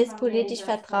Persönlichen ist politisch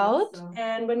vertraut.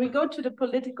 And when we go to the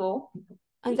political,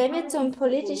 Und wenn wir zum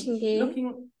Politischen gehen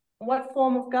looking what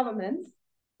form of government,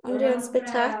 und wir uns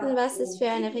betrachten, was es für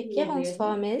eine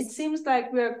Regierungsform it ist, seems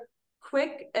like we're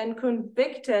quick and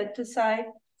convicted to say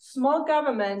small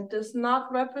government does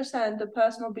not represent the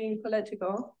personal being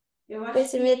political.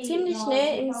 sind wir ziemlich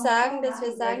schnell im Sagen, dass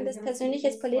wir sagen, das Persönliche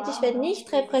ist politisch wird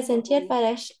nicht repräsentiert bei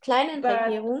der kleinen But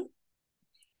Regierung.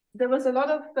 there was a lot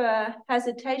of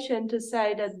hesitation to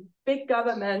say that big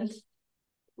government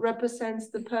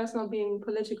represents the personal being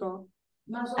political.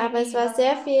 Aber es war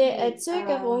sehr viel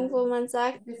Zögerung, wo man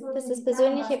sagt, dass das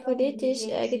Persönliche politisch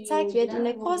gezeigt wird in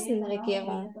der großen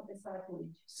Regierung.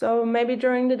 So maybe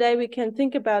during the day we can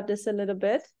think about this a little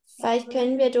bit. Vielleicht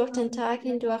können wir durch den Tag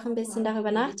hindurch ein bisschen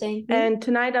darüber nachdenken. And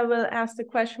tonight I will ask the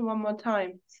question one more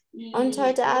time. Und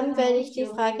heute Abend werde ich die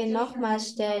Frage nochmal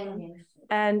stellen.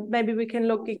 And maybe we can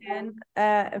look again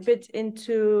a bit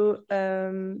into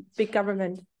big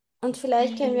government. Und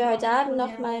vielleicht können wir heute Abend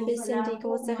nochmal ein bisschen die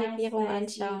große Regierung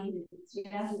anschauen.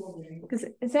 Because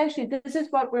essentially this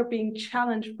is what we're being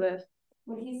challenged with.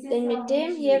 Denn mit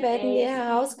dem hier werden wir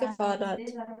herausgefordert,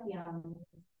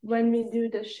 When we do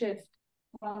the shift.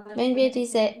 wenn wir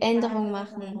diese Änderung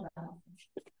machen.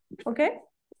 Okay?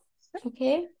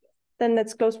 Okay? Then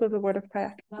let's close with a word of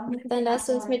prayer. Dann lasst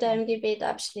uns mit einem Gebet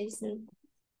abschließen.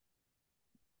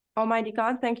 Almighty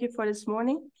God, thank you for this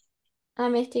morning.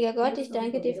 Allmächtiger Gott, ich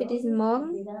danke dir für diesen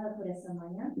Morgen,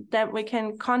 That we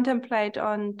can contemplate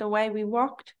on the way we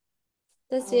walked.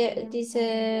 dass wir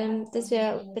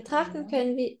betrachten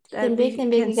können, wie That den we Weg,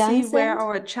 den wir can gegangen see where sind,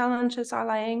 our challenges are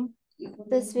lying.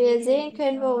 dass wir sehen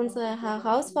können, wo unsere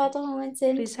Herausforderungen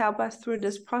sind. Please help us through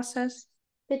this process.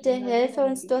 Bitte helfe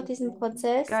uns durch diesen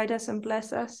Prozess. Guide us and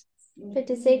bless us.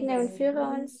 Bitte segne und führe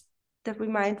uns, That we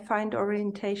might find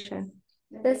orientation.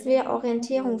 dass wir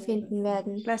Orientierung finden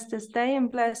werden. Bless this day and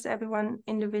bless everyone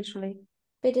individually.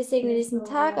 Bitte segne diesen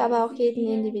Tag, aber auch jeden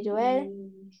individuell.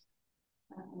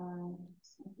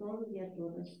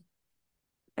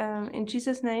 In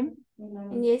Jesus' name,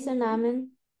 In Jesu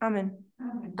Namen. Amen.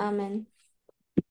 Amen.